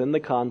happening within the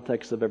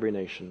context of every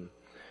nation.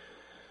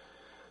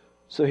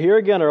 So here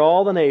again are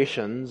all the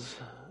nations,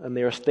 and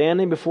they are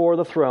standing before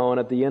the throne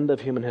at the end of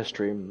human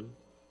history. And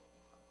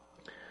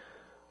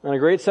a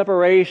great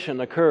separation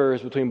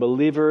occurs between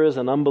believers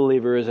and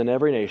unbelievers in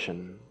every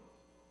nation.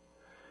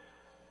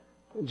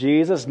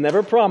 Jesus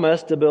never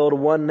promised to build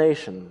one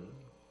nation.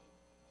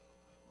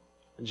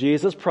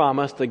 Jesus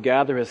promised to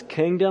gather His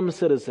kingdom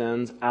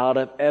citizens out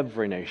of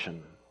every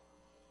nation.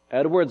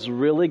 Edwards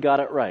really got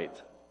it right.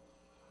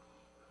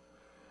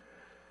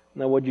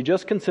 Now, would you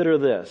just consider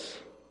this?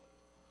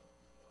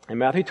 In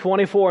Matthew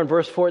 24 and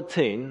verse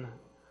 14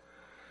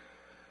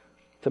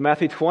 to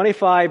Matthew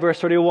 25 verse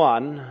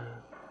 31,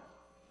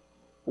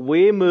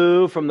 we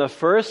move from the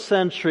first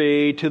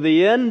century to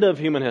the end of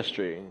human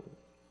history.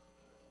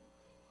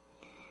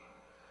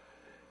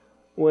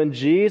 When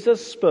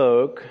Jesus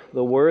spoke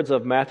the words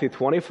of Matthew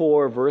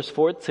 24 verse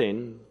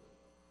 14,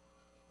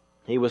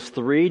 He was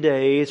 3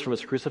 days from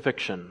His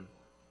crucifixion,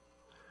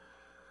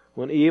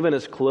 when even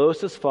His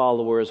closest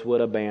followers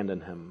would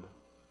abandon Him.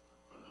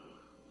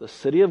 The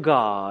city of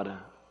God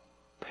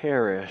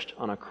perished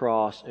on a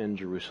cross in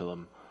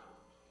Jerusalem.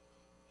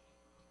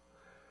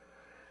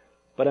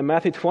 But in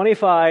Matthew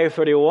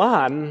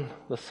 25:31,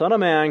 the Son of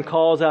Man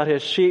calls out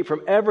His sheep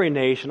from every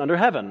nation under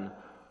heaven.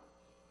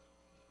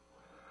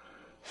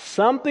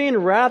 Something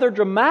rather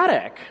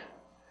dramatic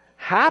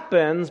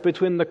happens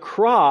between the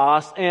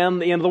cross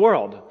and the end of the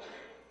world.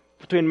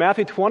 Between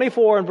Matthew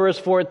 24 and verse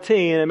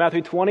 14 and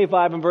Matthew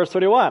 25 and verse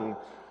 31.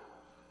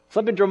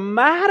 Something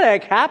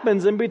dramatic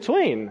happens in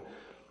between.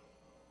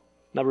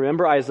 Now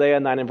remember Isaiah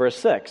 9 and verse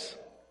 6.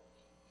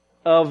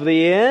 Of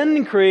the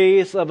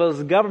increase of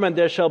His government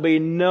there shall be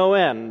no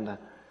end.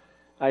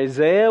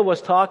 Isaiah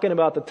was talking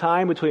about the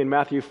time between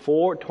Matthew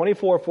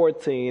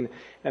 24:14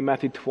 and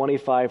Matthew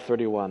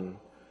 25:31.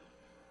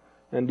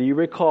 And do you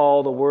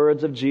recall the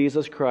words of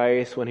Jesus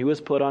Christ when He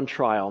was put on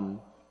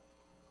trial?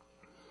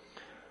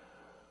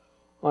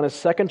 On His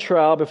second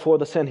trial before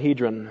the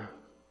Sanhedrin,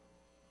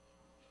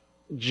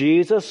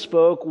 Jesus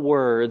spoke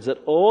words that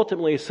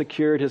ultimately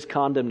secured His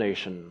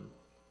condemnation.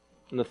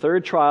 In the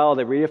third trial,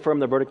 they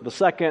reaffirmed the verdict of the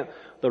second.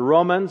 The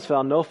Romans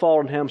found no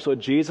fault in Him, so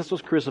Jesus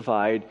was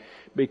crucified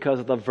because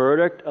of the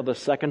verdict of the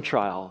second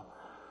trial.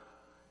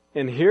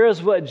 And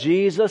here's what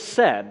Jesus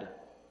said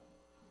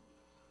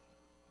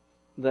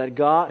that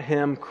got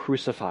Him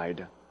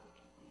crucified.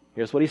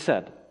 Here's what He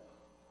said: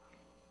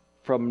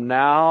 from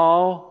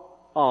now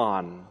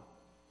on,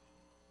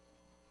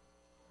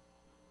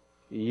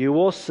 you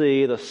will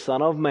see the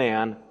Son of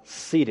Man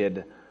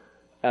seated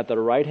at the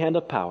right hand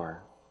of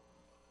power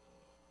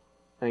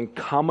and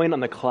coming on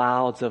the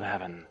clouds of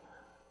heaven.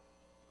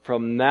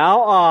 From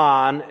now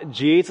on,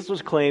 Jesus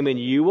was claiming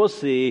you will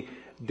see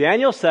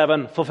Daniel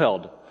 7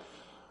 fulfilled.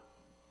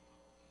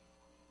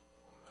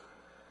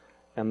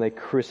 And they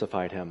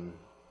crucified Him.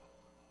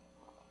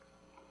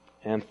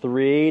 And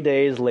 3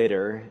 days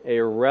later, a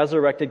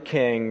resurrected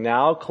king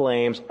now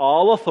claims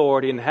all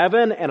authority in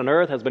heaven and on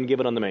earth has been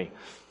given unto me.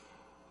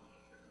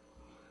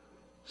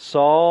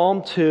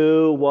 Psalm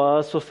 2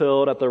 was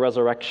fulfilled at the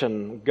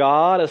resurrection.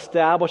 God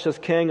established His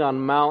king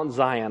on Mount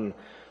Zion.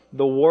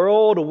 The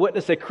world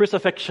witnessed a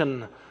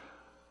crucifixion.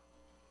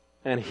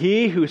 And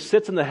He who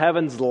sits in the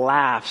heavens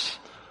laughs.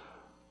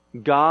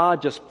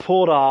 God just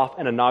pulled off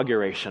an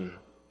inauguration.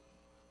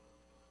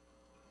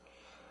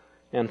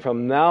 And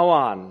from now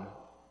on,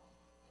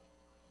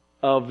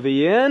 of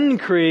the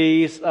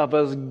increase of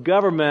His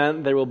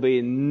government, there will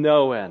be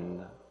no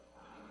end.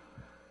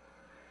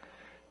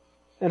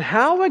 And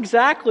how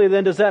exactly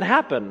then does that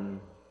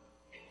happen?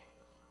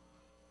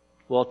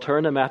 Well,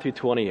 turn to Matthew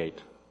 28.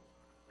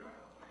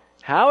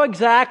 How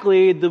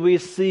exactly do we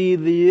see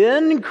the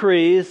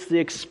increase, the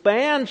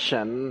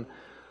expansion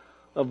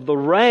of the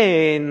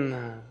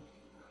reign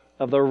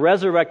of the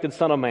resurrected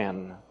Son of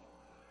Man?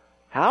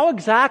 How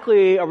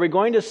exactly are we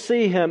going to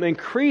see Him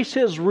increase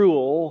His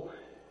rule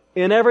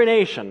in every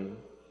nation,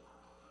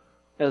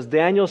 as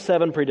Daniel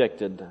 7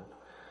 predicted?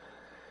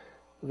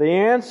 The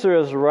answer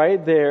is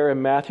right there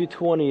in Matthew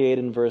 28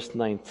 and verse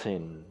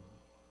 19.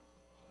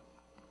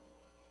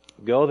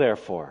 Go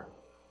therefore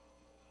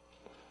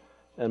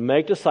and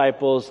make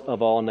disciples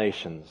of all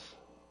nations,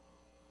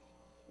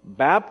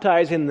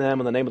 baptizing them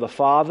in the name of the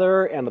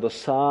Father and of the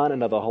Son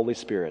and of the Holy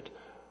Spirit,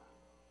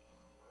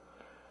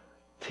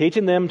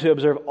 teaching them to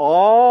observe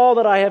all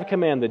that I have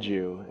commanded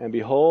you. And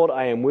behold,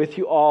 I am with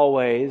you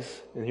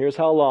always, and here's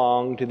how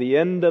long, to the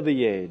end of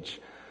the age.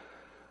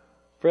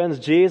 Friends,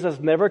 Jesus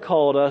never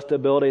called us to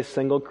build a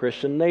single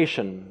Christian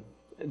nation.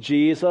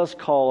 Jesus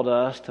called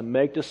us to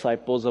make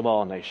disciples of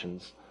all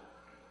nations.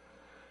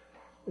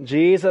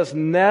 Jesus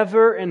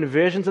never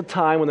envisions a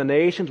time when the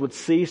nations would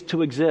cease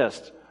to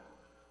exist.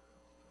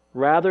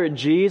 Rather,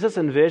 Jesus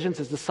envisions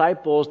His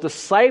disciples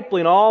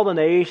discipling all the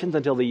nations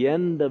until the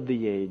end of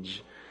the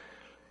age.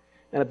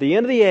 And at the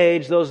end of the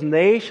age, those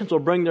nations will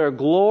bring their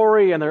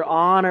glory and their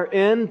honor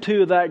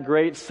into that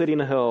great city on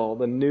the hill,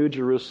 the New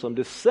Jerusalem,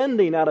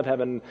 descending out of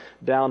heaven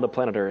down to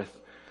planet Earth.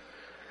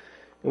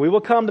 And we will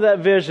come to that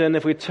vision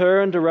if we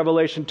turn to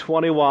Revelation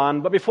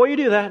 21. But before you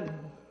do that,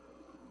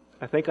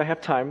 I think I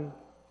have time.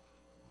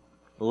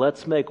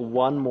 Let's make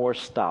one more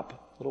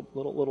stop,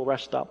 little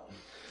rest stop.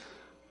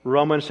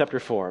 Romans chapter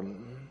 4.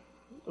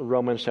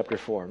 Romans chapter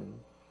 4.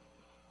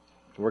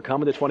 We're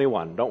coming to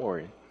 21, don't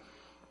worry.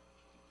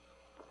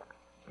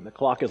 The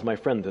clock is my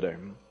friend today.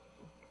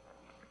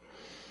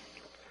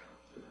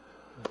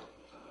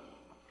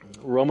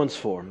 Romans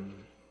 4.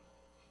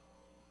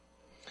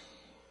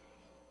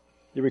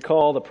 You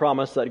recall the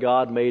promise that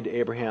God made to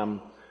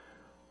Abraham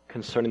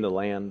concerning the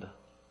land.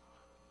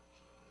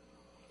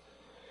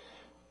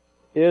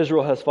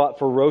 Israel has fought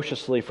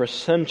ferociously for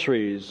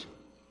centuries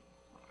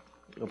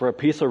for a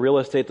piece of real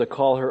estate to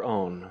call her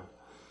own.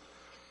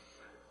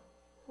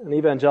 And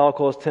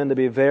evangelicals tend to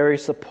be very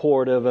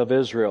supportive of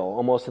Israel,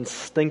 almost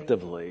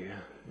instinctively,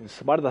 in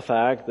spite of the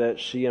fact that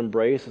she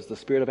embraces the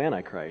spirit of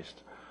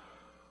Antichrist.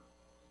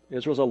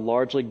 Israel is a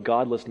largely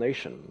godless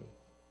nation.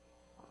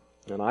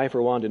 And I,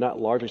 for one, do not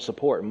largely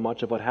support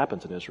much of what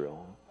happens in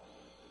Israel.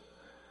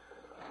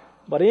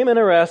 But I am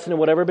interested in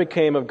whatever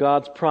became of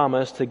God's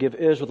promise to give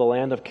Israel the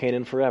land of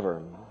Canaan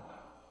forever.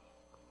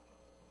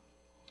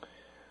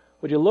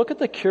 Would you look at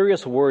the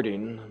curious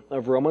wording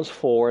of Romans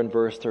 4 and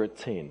verse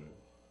 13?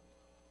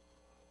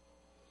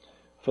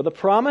 For the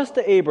promise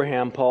to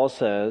Abraham, Paul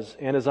says,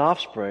 and his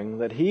offspring,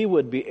 that he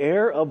would be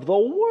heir of the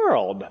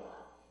world.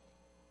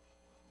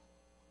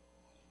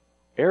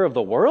 Heir of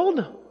the world?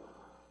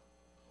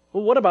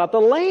 Well, what about the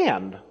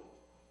land?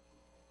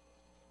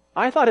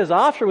 I thought his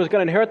offspring was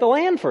going to inherit the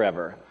land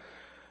forever.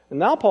 And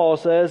now Paul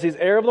says he's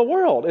heir of the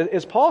world.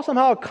 Is Paul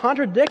somehow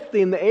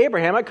contradicting the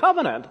Abrahamic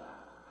covenant?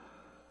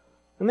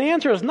 And the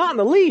answer is not in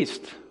the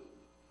least.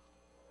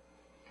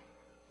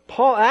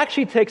 Paul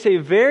actually takes a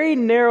very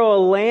narrow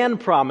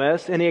land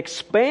promise and he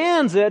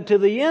expands it to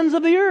the ends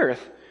of the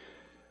earth.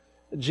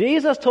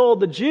 Jesus told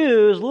the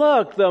Jews,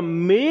 look, the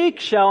meek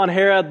shall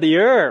inherit the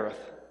earth.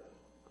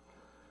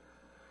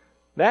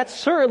 That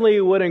certainly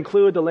would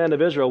include the land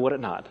of Israel, would it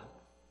not?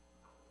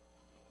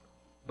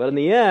 But in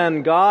the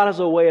end, God has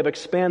a way of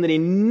expanding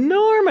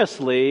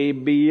enormously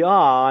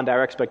beyond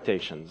our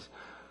expectations.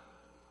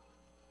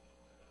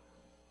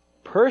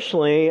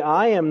 Personally,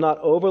 I am not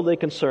overly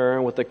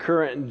concerned with the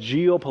current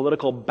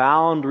geopolitical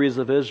boundaries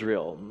of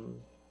Israel.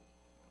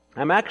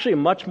 I'm actually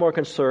much more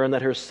concerned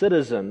that her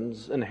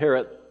citizens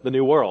inherit the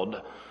new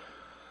world.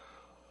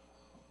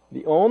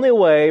 The only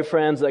way,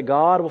 friends, that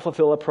God will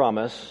fulfill a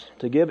promise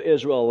to give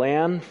Israel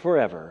land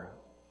forever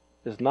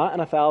is not in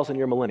a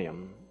 1,000-year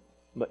millennium,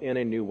 but in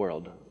a new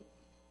world.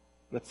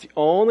 That's the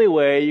only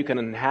way you can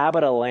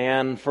inhabit a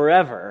land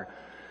forever,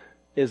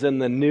 is in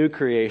the new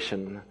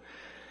creation.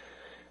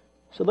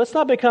 So let's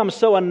not become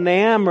so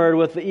enamored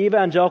with the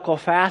evangelical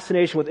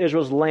fascination with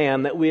Israel's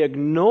land that we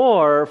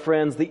ignore,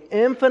 friends, the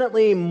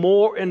infinitely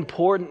more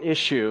important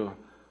issue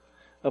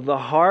of the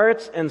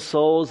hearts and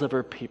souls of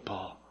her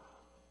people.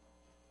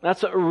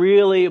 That's what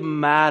really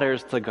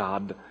matters to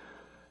God,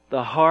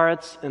 the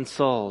hearts and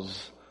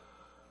souls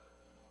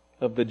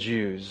of the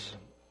Jews.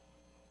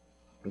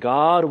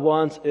 God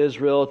wants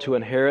Israel to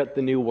inherit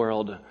the new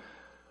world,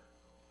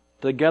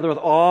 together with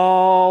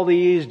all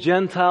these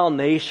Gentile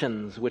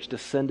nations which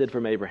descended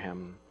from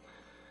Abraham.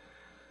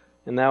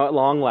 And now at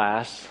long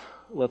last,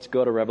 let's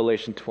go to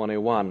Revelation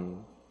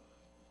 21.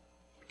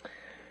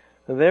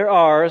 There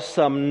are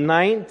some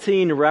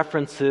 19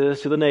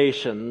 references to the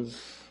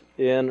nations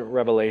in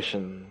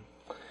Revelation.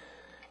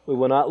 We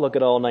will not look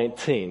at all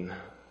 19.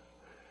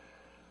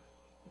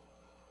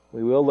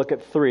 We will look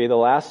at three, the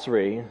last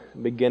three,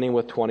 beginning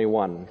with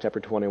 21, chapter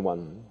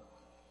 21.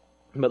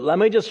 But let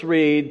me just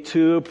read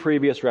two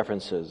previous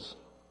references.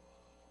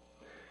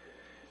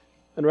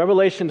 In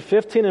Revelation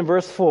 15 and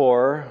verse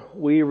 4,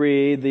 we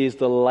read these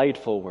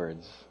delightful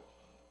words.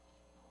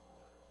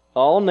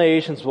 All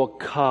nations will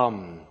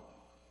come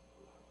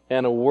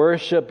and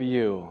worship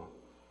you,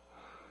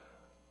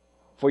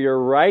 for your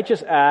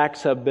righteous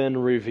acts have been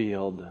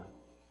revealed.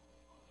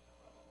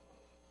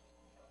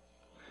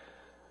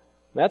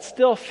 That's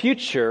still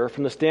future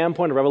from the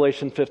standpoint of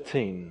Revelation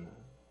 15.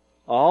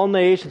 All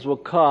nations will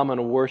come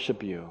and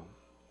worship you.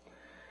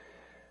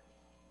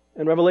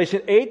 In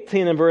Revelation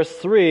 18 and verse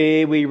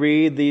 3, we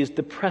read these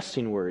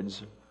depressing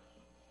words.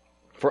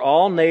 For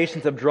all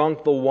nations have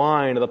drunk the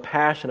wine of the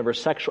passion of her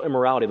sexual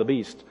immorality, the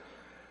beast.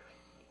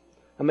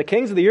 And the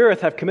kings of the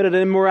earth have committed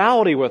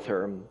immorality with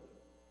her.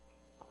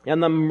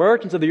 And the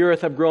merchants of the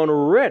earth have grown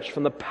rich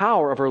from the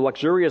power of her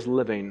luxurious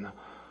living.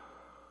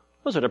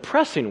 Those are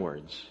depressing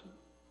words.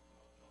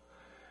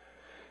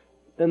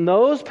 In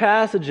those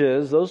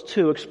passages, those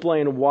two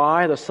explain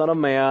why the Son of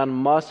Man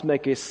must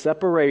make a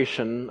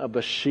separation of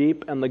the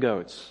sheep and the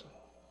goats.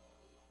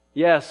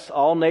 Yes,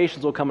 all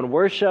nations will come and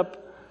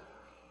worship,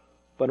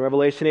 but in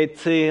Revelation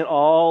 18,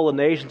 all the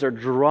nations are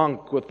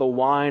drunk with the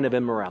wine of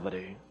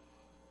immorality.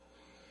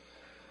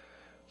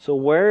 So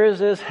where is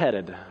this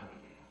headed?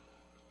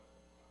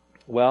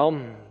 Well,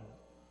 in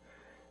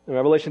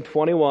Revelation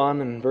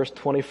 21 and verse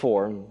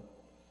 24,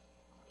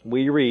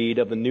 we read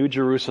of the New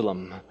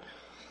Jerusalem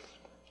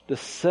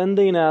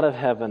descending out of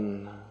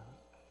heaven,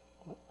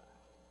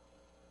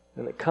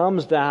 and it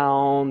comes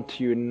down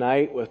to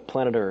unite with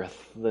planet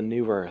Earth, the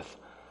new earth,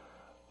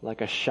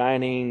 like a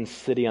shining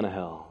city on a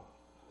hill.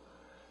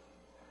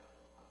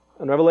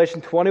 And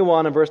Revelation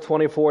 21 and verse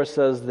 24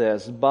 says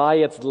this, by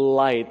its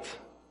light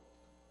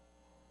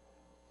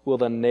will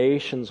the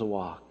nations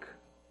walk,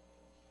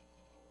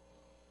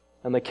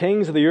 and the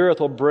kings of the earth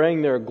will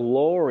bring their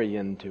glory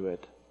into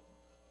it.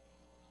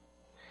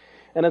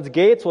 And its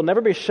gates will never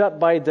be shut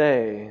by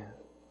day,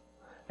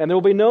 and there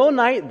will be no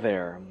night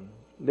there.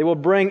 They will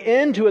bring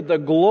into it the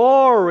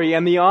glory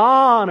and the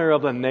honor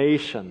of the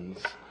nations.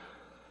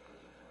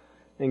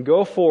 And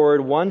go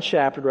forward one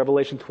chapter,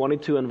 Revelation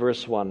 22 and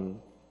verse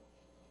 1.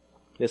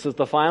 This is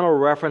the final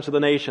reference to the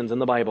nations in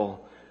the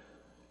Bible.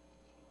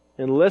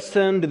 And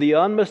listen to the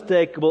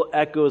unmistakable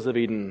echoes of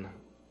Eden.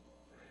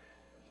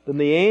 Then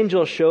the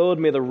angel showed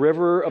me the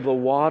river of the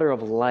water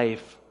of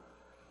life,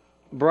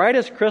 bright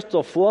as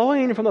crystal,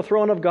 flowing from the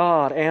throne of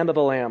God and of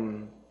the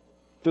Lamb,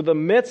 through the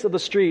midst of the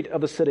street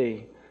of the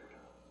city.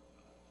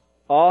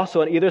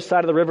 Also on either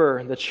side of the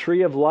river, the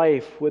tree of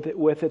life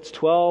with its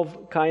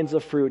 12 kinds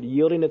of fruit,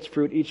 yielding its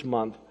fruit each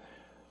month.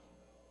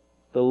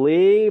 The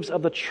leaves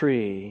of the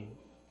tree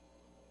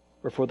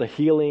were for the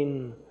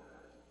healing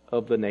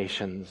of the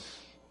nations.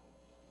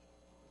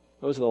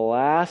 Those are the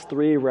last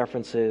three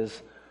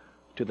references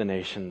to the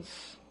nations.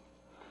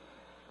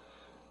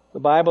 The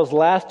Bible's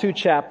last two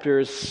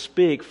chapters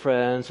speak,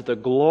 friends, of the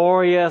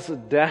glorious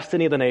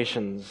destiny of the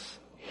nations.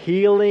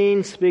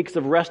 Healing speaks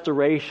of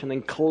restoration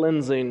and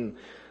cleansing,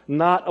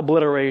 not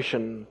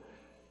obliteration.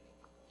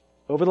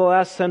 Over the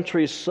last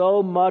century,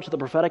 so much of the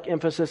prophetic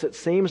emphasis, it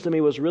seems to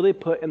me, was really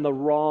put in the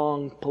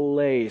wrong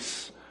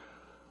place.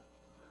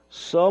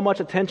 So much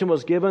attention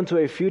was given to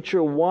a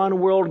future one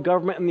world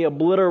government and the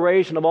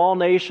obliteration of all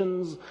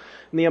nations,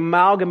 and the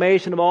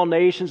amalgamation of all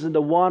nations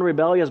into one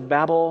rebellious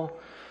Babel.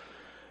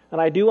 And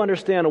I do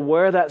understand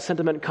where that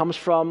sentiment comes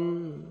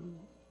from,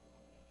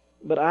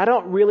 but I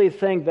don't really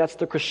think that's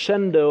the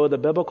crescendo the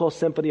biblical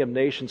symphony of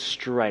nations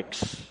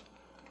strikes.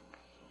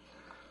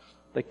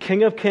 The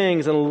King of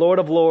Kings and Lord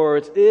of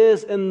Lords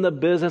is in the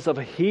business of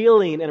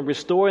healing and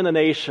restoring the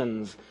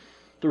nations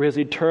through His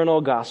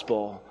eternal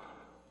gospel.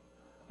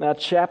 Now,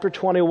 chapter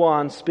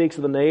 21 speaks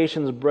of the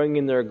nations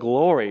bringing their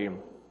glory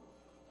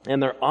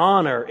and their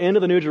honor into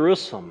the New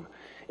Jerusalem,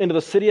 into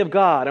the city of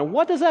God. And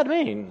what does that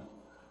mean?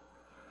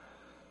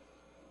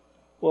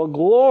 Well,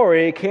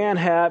 glory can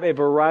have a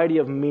variety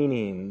of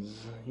meanings.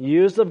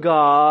 Used of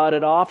God,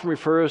 it often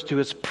refers to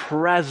His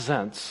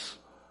presence,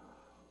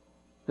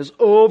 His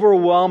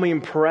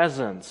overwhelming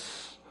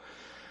presence.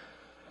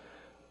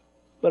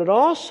 But it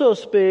also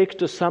speaks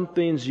to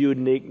something's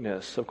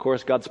uniqueness. Of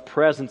course, God's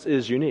presence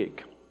is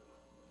unique.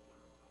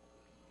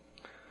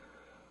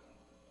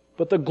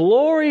 But the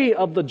glory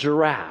of the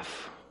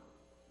giraffe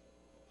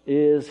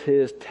is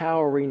his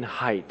towering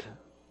height.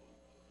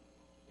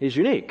 He's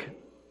unique.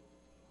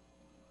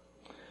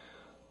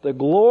 The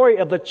glory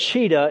of the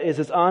cheetah is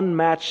his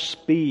unmatched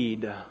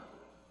speed.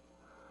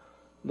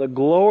 The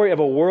glory of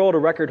a world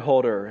record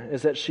holder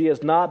is that she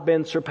has not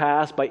been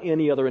surpassed by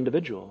any other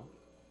individual.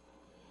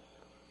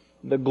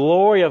 The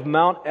glory of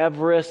Mount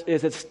Everest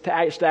is its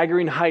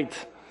staggering height.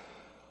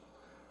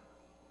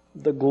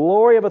 The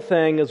glory of a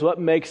thing is what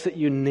makes it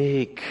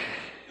unique,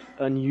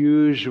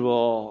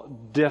 unusual,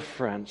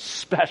 different,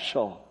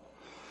 special.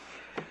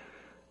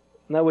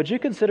 Now, would you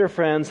consider,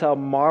 friends, how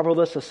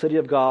marvelous the city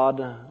of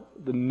God,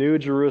 the New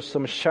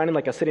Jerusalem, shining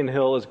like a city on a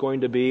hill, is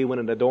going to be when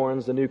it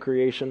adorns the new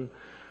creation?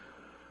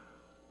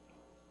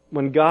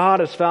 When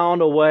God has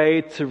found a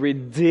way to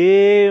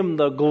redeem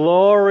the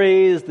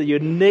glories, the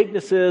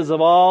uniquenesses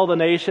of all the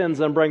nations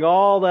and bring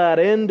all that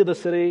into the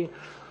city,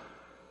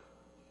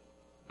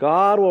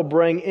 God will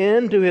bring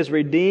into His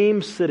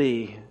redeemed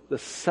city the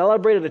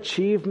celebrated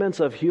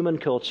achievements of human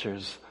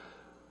cultures.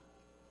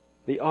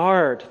 The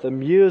art, the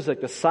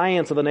music, the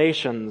science of the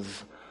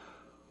nations,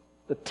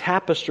 the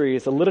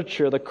tapestries, the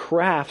literature, the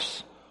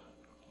crafts,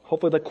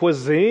 hopefully the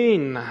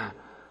cuisine,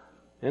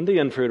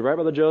 Indian food, right,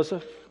 Brother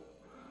Joseph?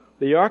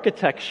 The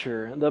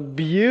architecture, the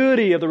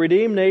beauty of the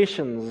redeemed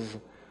nations,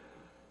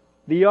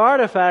 the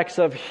artifacts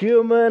of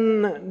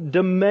human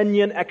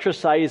dominion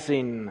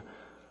exercising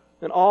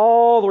in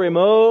all the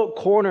remote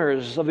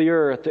corners of the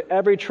earth, to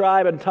every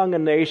tribe and tongue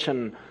and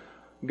nation.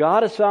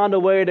 God has found a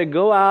way to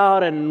go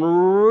out and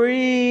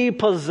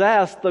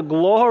repossess the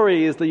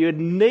glories, the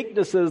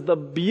uniquenesses, the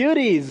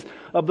beauties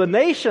of the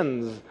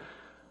nations,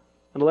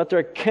 and let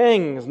their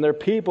kings and their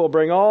people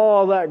bring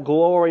all that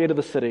glory into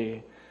the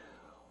city.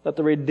 Let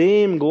the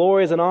redeemed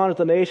glories and honors of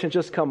the nations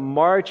just come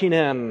marching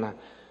in. And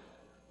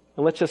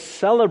let's just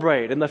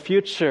celebrate in the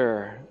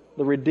future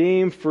the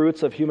redeemed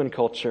fruits of human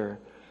culture.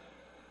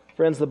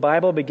 Friends, the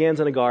Bible begins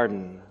in a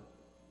garden.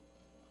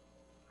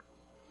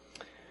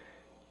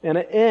 And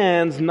it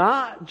ends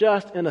not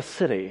just in a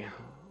city,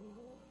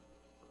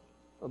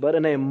 but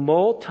in a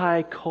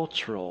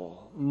multicultural,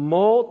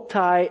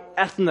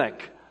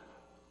 multi-ethnic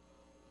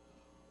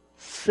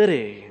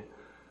city,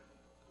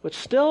 which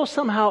still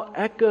somehow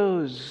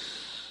echoes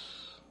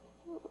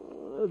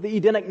the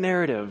Edenic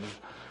narrative.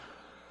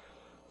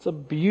 It's a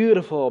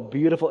beautiful,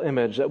 beautiful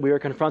image that we are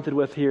confronted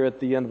with here at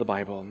the end of the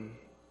Bible.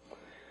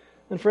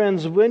 And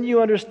friends, when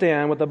you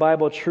understand what the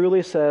Bible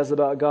truly says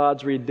about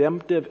God's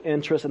redemptive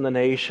interest in the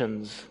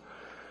nations,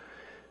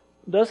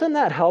 doesn't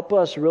that help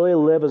us really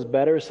live as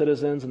better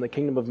citizens in the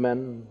kingdom of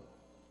men?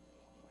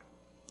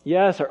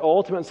 Yes, our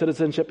ultimate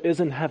citizenship is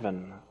in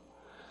heaven.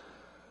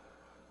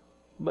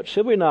 But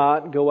should we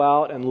not go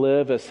out and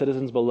live as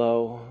citizens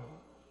below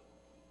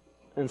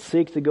and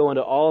seek to go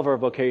into all of our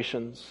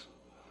vocations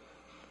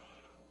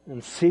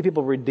and see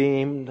people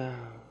redeemed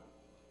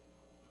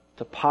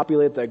to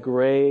populate that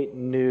great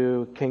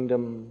new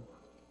kingdom,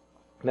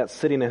 that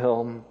city in a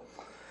hill?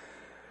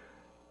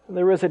 And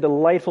there is a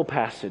delightful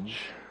passage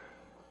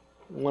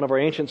in one of our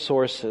ancient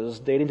sources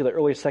dating to the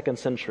early 2nd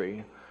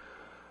century,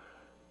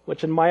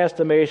 which in my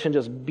estimation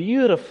just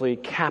beautifully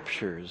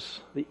captures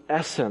the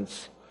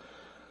essence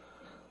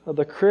of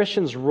the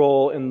Christian's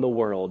role in the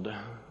world.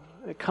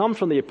 It comes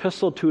from the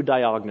Epistle to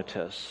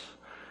Diognetus.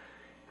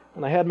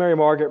 And I had Mary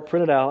Margaret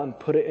print it out and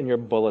put it in your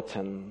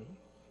bulletin.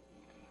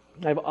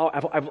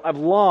 I've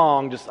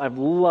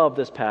loved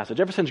this passage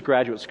ever since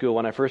graduate school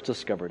when I first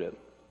discovered it.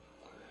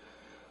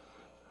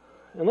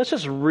 And let's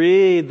just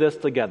read this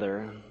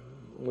together.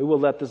 We will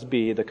let this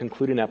be the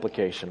concluding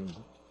application.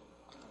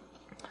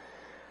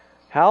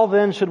 How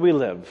then should we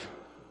live?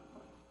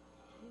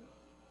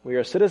 We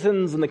are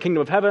citizens in the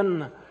kingdom of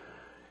heaven.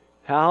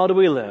 How do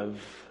we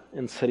live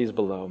in cities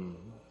below?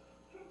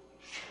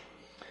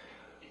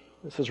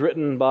 This is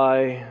written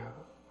by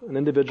an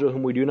individual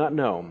whom we do not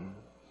know,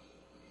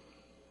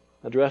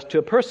 addressed to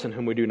a person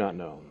whom we do not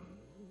know.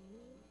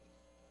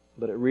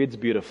 But it reads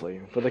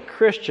beautifully. For the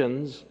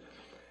Christians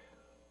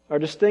are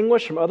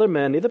distinguished from other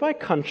men neither by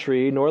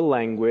country nor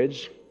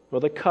language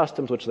nor the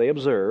customs which they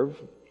observe.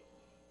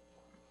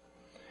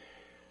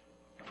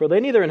 For they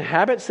neither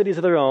inhabit cities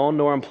of their own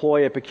nor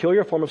employ a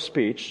peculiar form of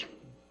speech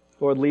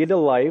or lead a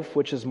life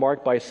which is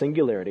marked by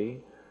singularity,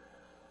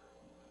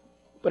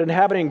 but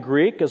inhabiting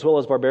Greek as well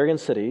as barbarian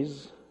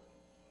cities,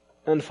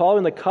 and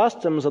following the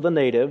customs of the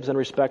natives in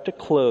respect to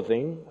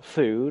clothing,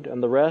 food,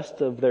 and the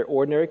rest of their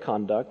ordinary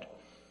conduct,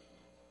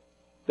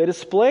 they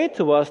display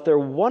to us their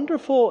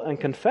wonderful and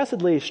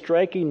confessedly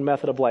striking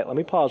method of life. Let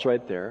me pause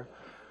right there.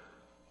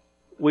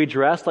 We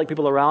dress like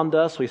people around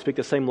us. We speak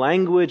the same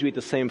language. We eat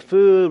the same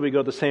food. We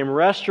go to the same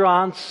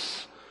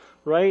restaurants,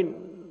 right?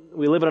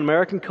 We live in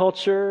American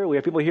culture. We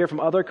have people here from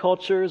other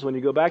cultures. When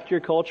you go back to your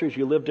cultures,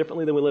 you live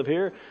differently than we live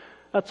here.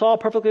 That's all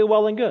perfectly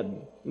well and good.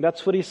 And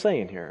that's what he's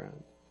saying here.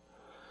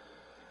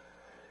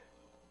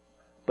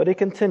 But he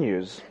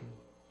continues,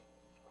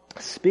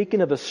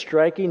 speaking of the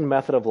striking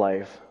method of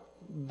life,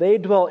 they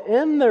dwell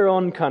in their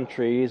own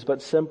countries,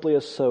 but simply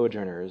as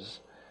sojourners.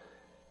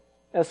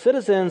 As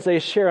citizens, they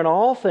share in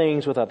all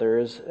things with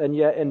others, and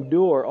yet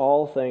endure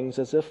all things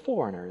as if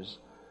foreigners.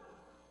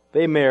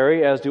 They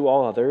marry, as do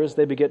all others.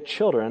 They beget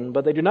children,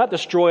 but they do not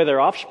destroy their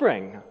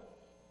offspring.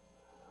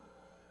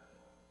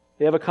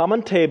 They have a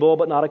common table,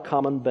 but not a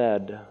common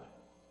bed.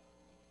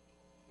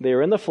 They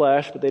are in the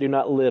flesh, but they do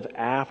not live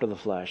after the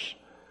flesh.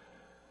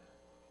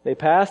 They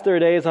pass their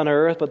days on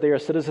earth, but they are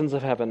citizens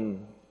of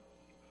heaven.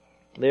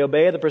 They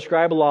obey the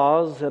prescribed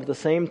laws and at the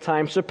same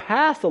time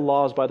surpass the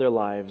laws by their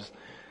lives.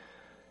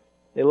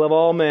 They love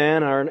all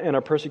men and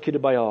are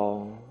persecuted by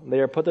all. They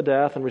are put to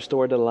death and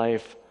restored to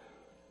life.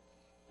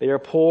 They are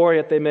poor,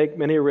 yet they make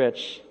many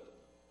rich.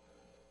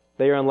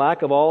 They are in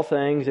lack of all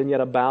things, and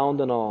yet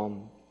abound in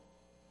all.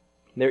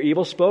 They are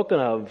evil spoken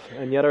of,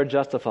 and yet are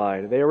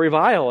justified. They are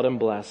reviled and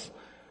blessed.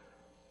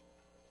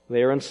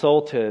 They are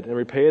insulted and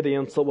repay the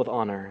insult with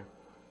honor.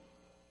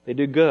 They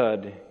do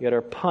good, yet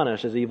are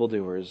punished as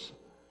evildoers.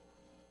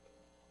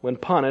 When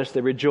punished,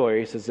 they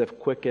rejoice as if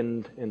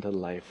quickened into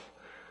life.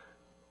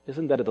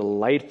 Isn't that a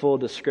delightful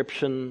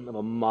description of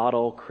a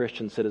model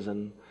Christian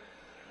citizen?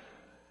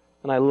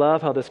 And I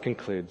love how this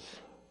concludes.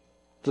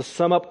 To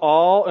sum up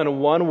all in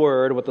one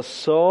word, what the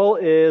soul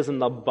is in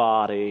the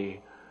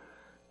body,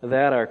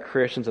 that are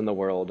Christians in the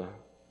world.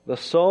 The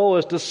soul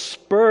is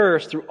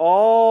dispersed through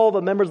all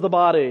the members of the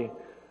body,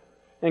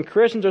 and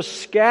Christians are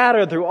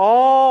scattered through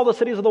all the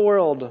cities of the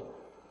world.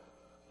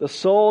 The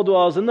soul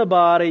dwells in the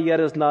body, yet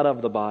is not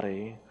of the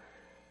body.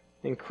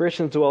 And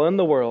Christians dwell in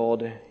the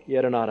world,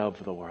 yet are not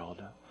of the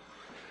world.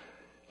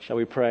 Shall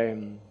we pray?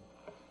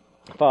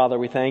 Father,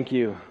 we thank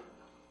you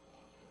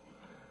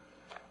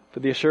for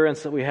the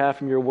assurance that we have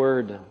from your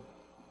word,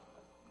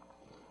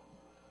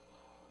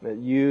 that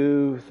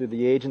you, through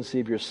the agency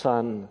of your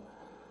Son,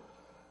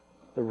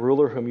 the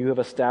ruler whom you have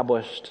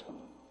established,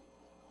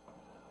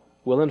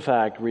 will in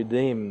fact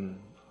redeem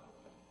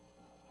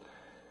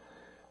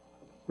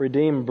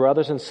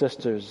brothers and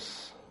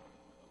sisters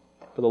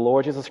for the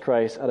Lord Jesus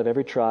Christ out of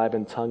every tribe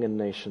and tongue and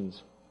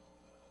nations.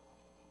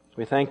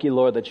 We thank you,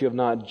 Lord, that you have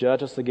not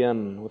judged us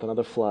again with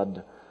another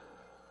flood.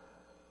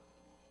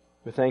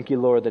 We thank you,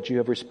 Lord, that you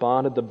have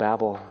responded to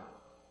Babel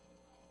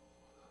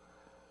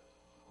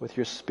with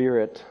your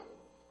Spirit,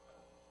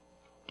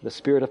 the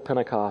Spirit of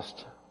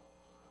Pentecost,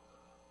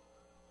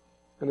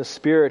 and the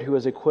Spirit who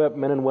has equipped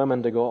men and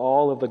women to go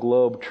all over the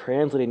globe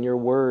translating your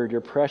word,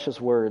 your precious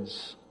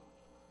words,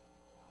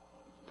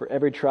 for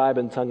every tribe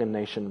and tongue and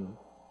nation.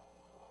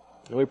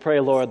 And we pray,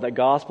 Lord, that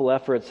gospel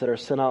efforts that are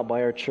sent out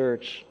by our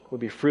church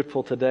would be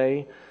fruitful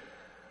today.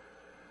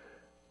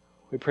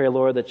 We pray,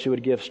 Lord, that you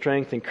would give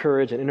strength and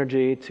courage and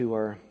energy to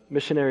our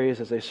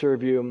missionaries as they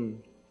serve you.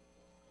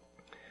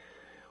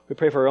 We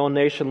pray for our own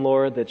nation,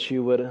 Lord, that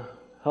you would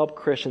help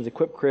Christians,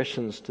 equip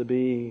Christians to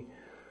be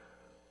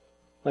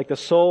like the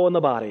soul and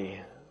the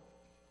body,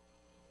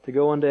 to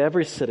go into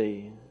every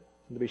city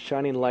and to be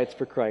shining lights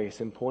for Christ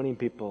and pointing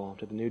people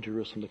to the new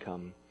Jerusalem to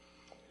come.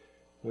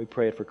 We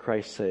pray it for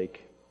Christ's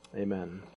sake. Amen.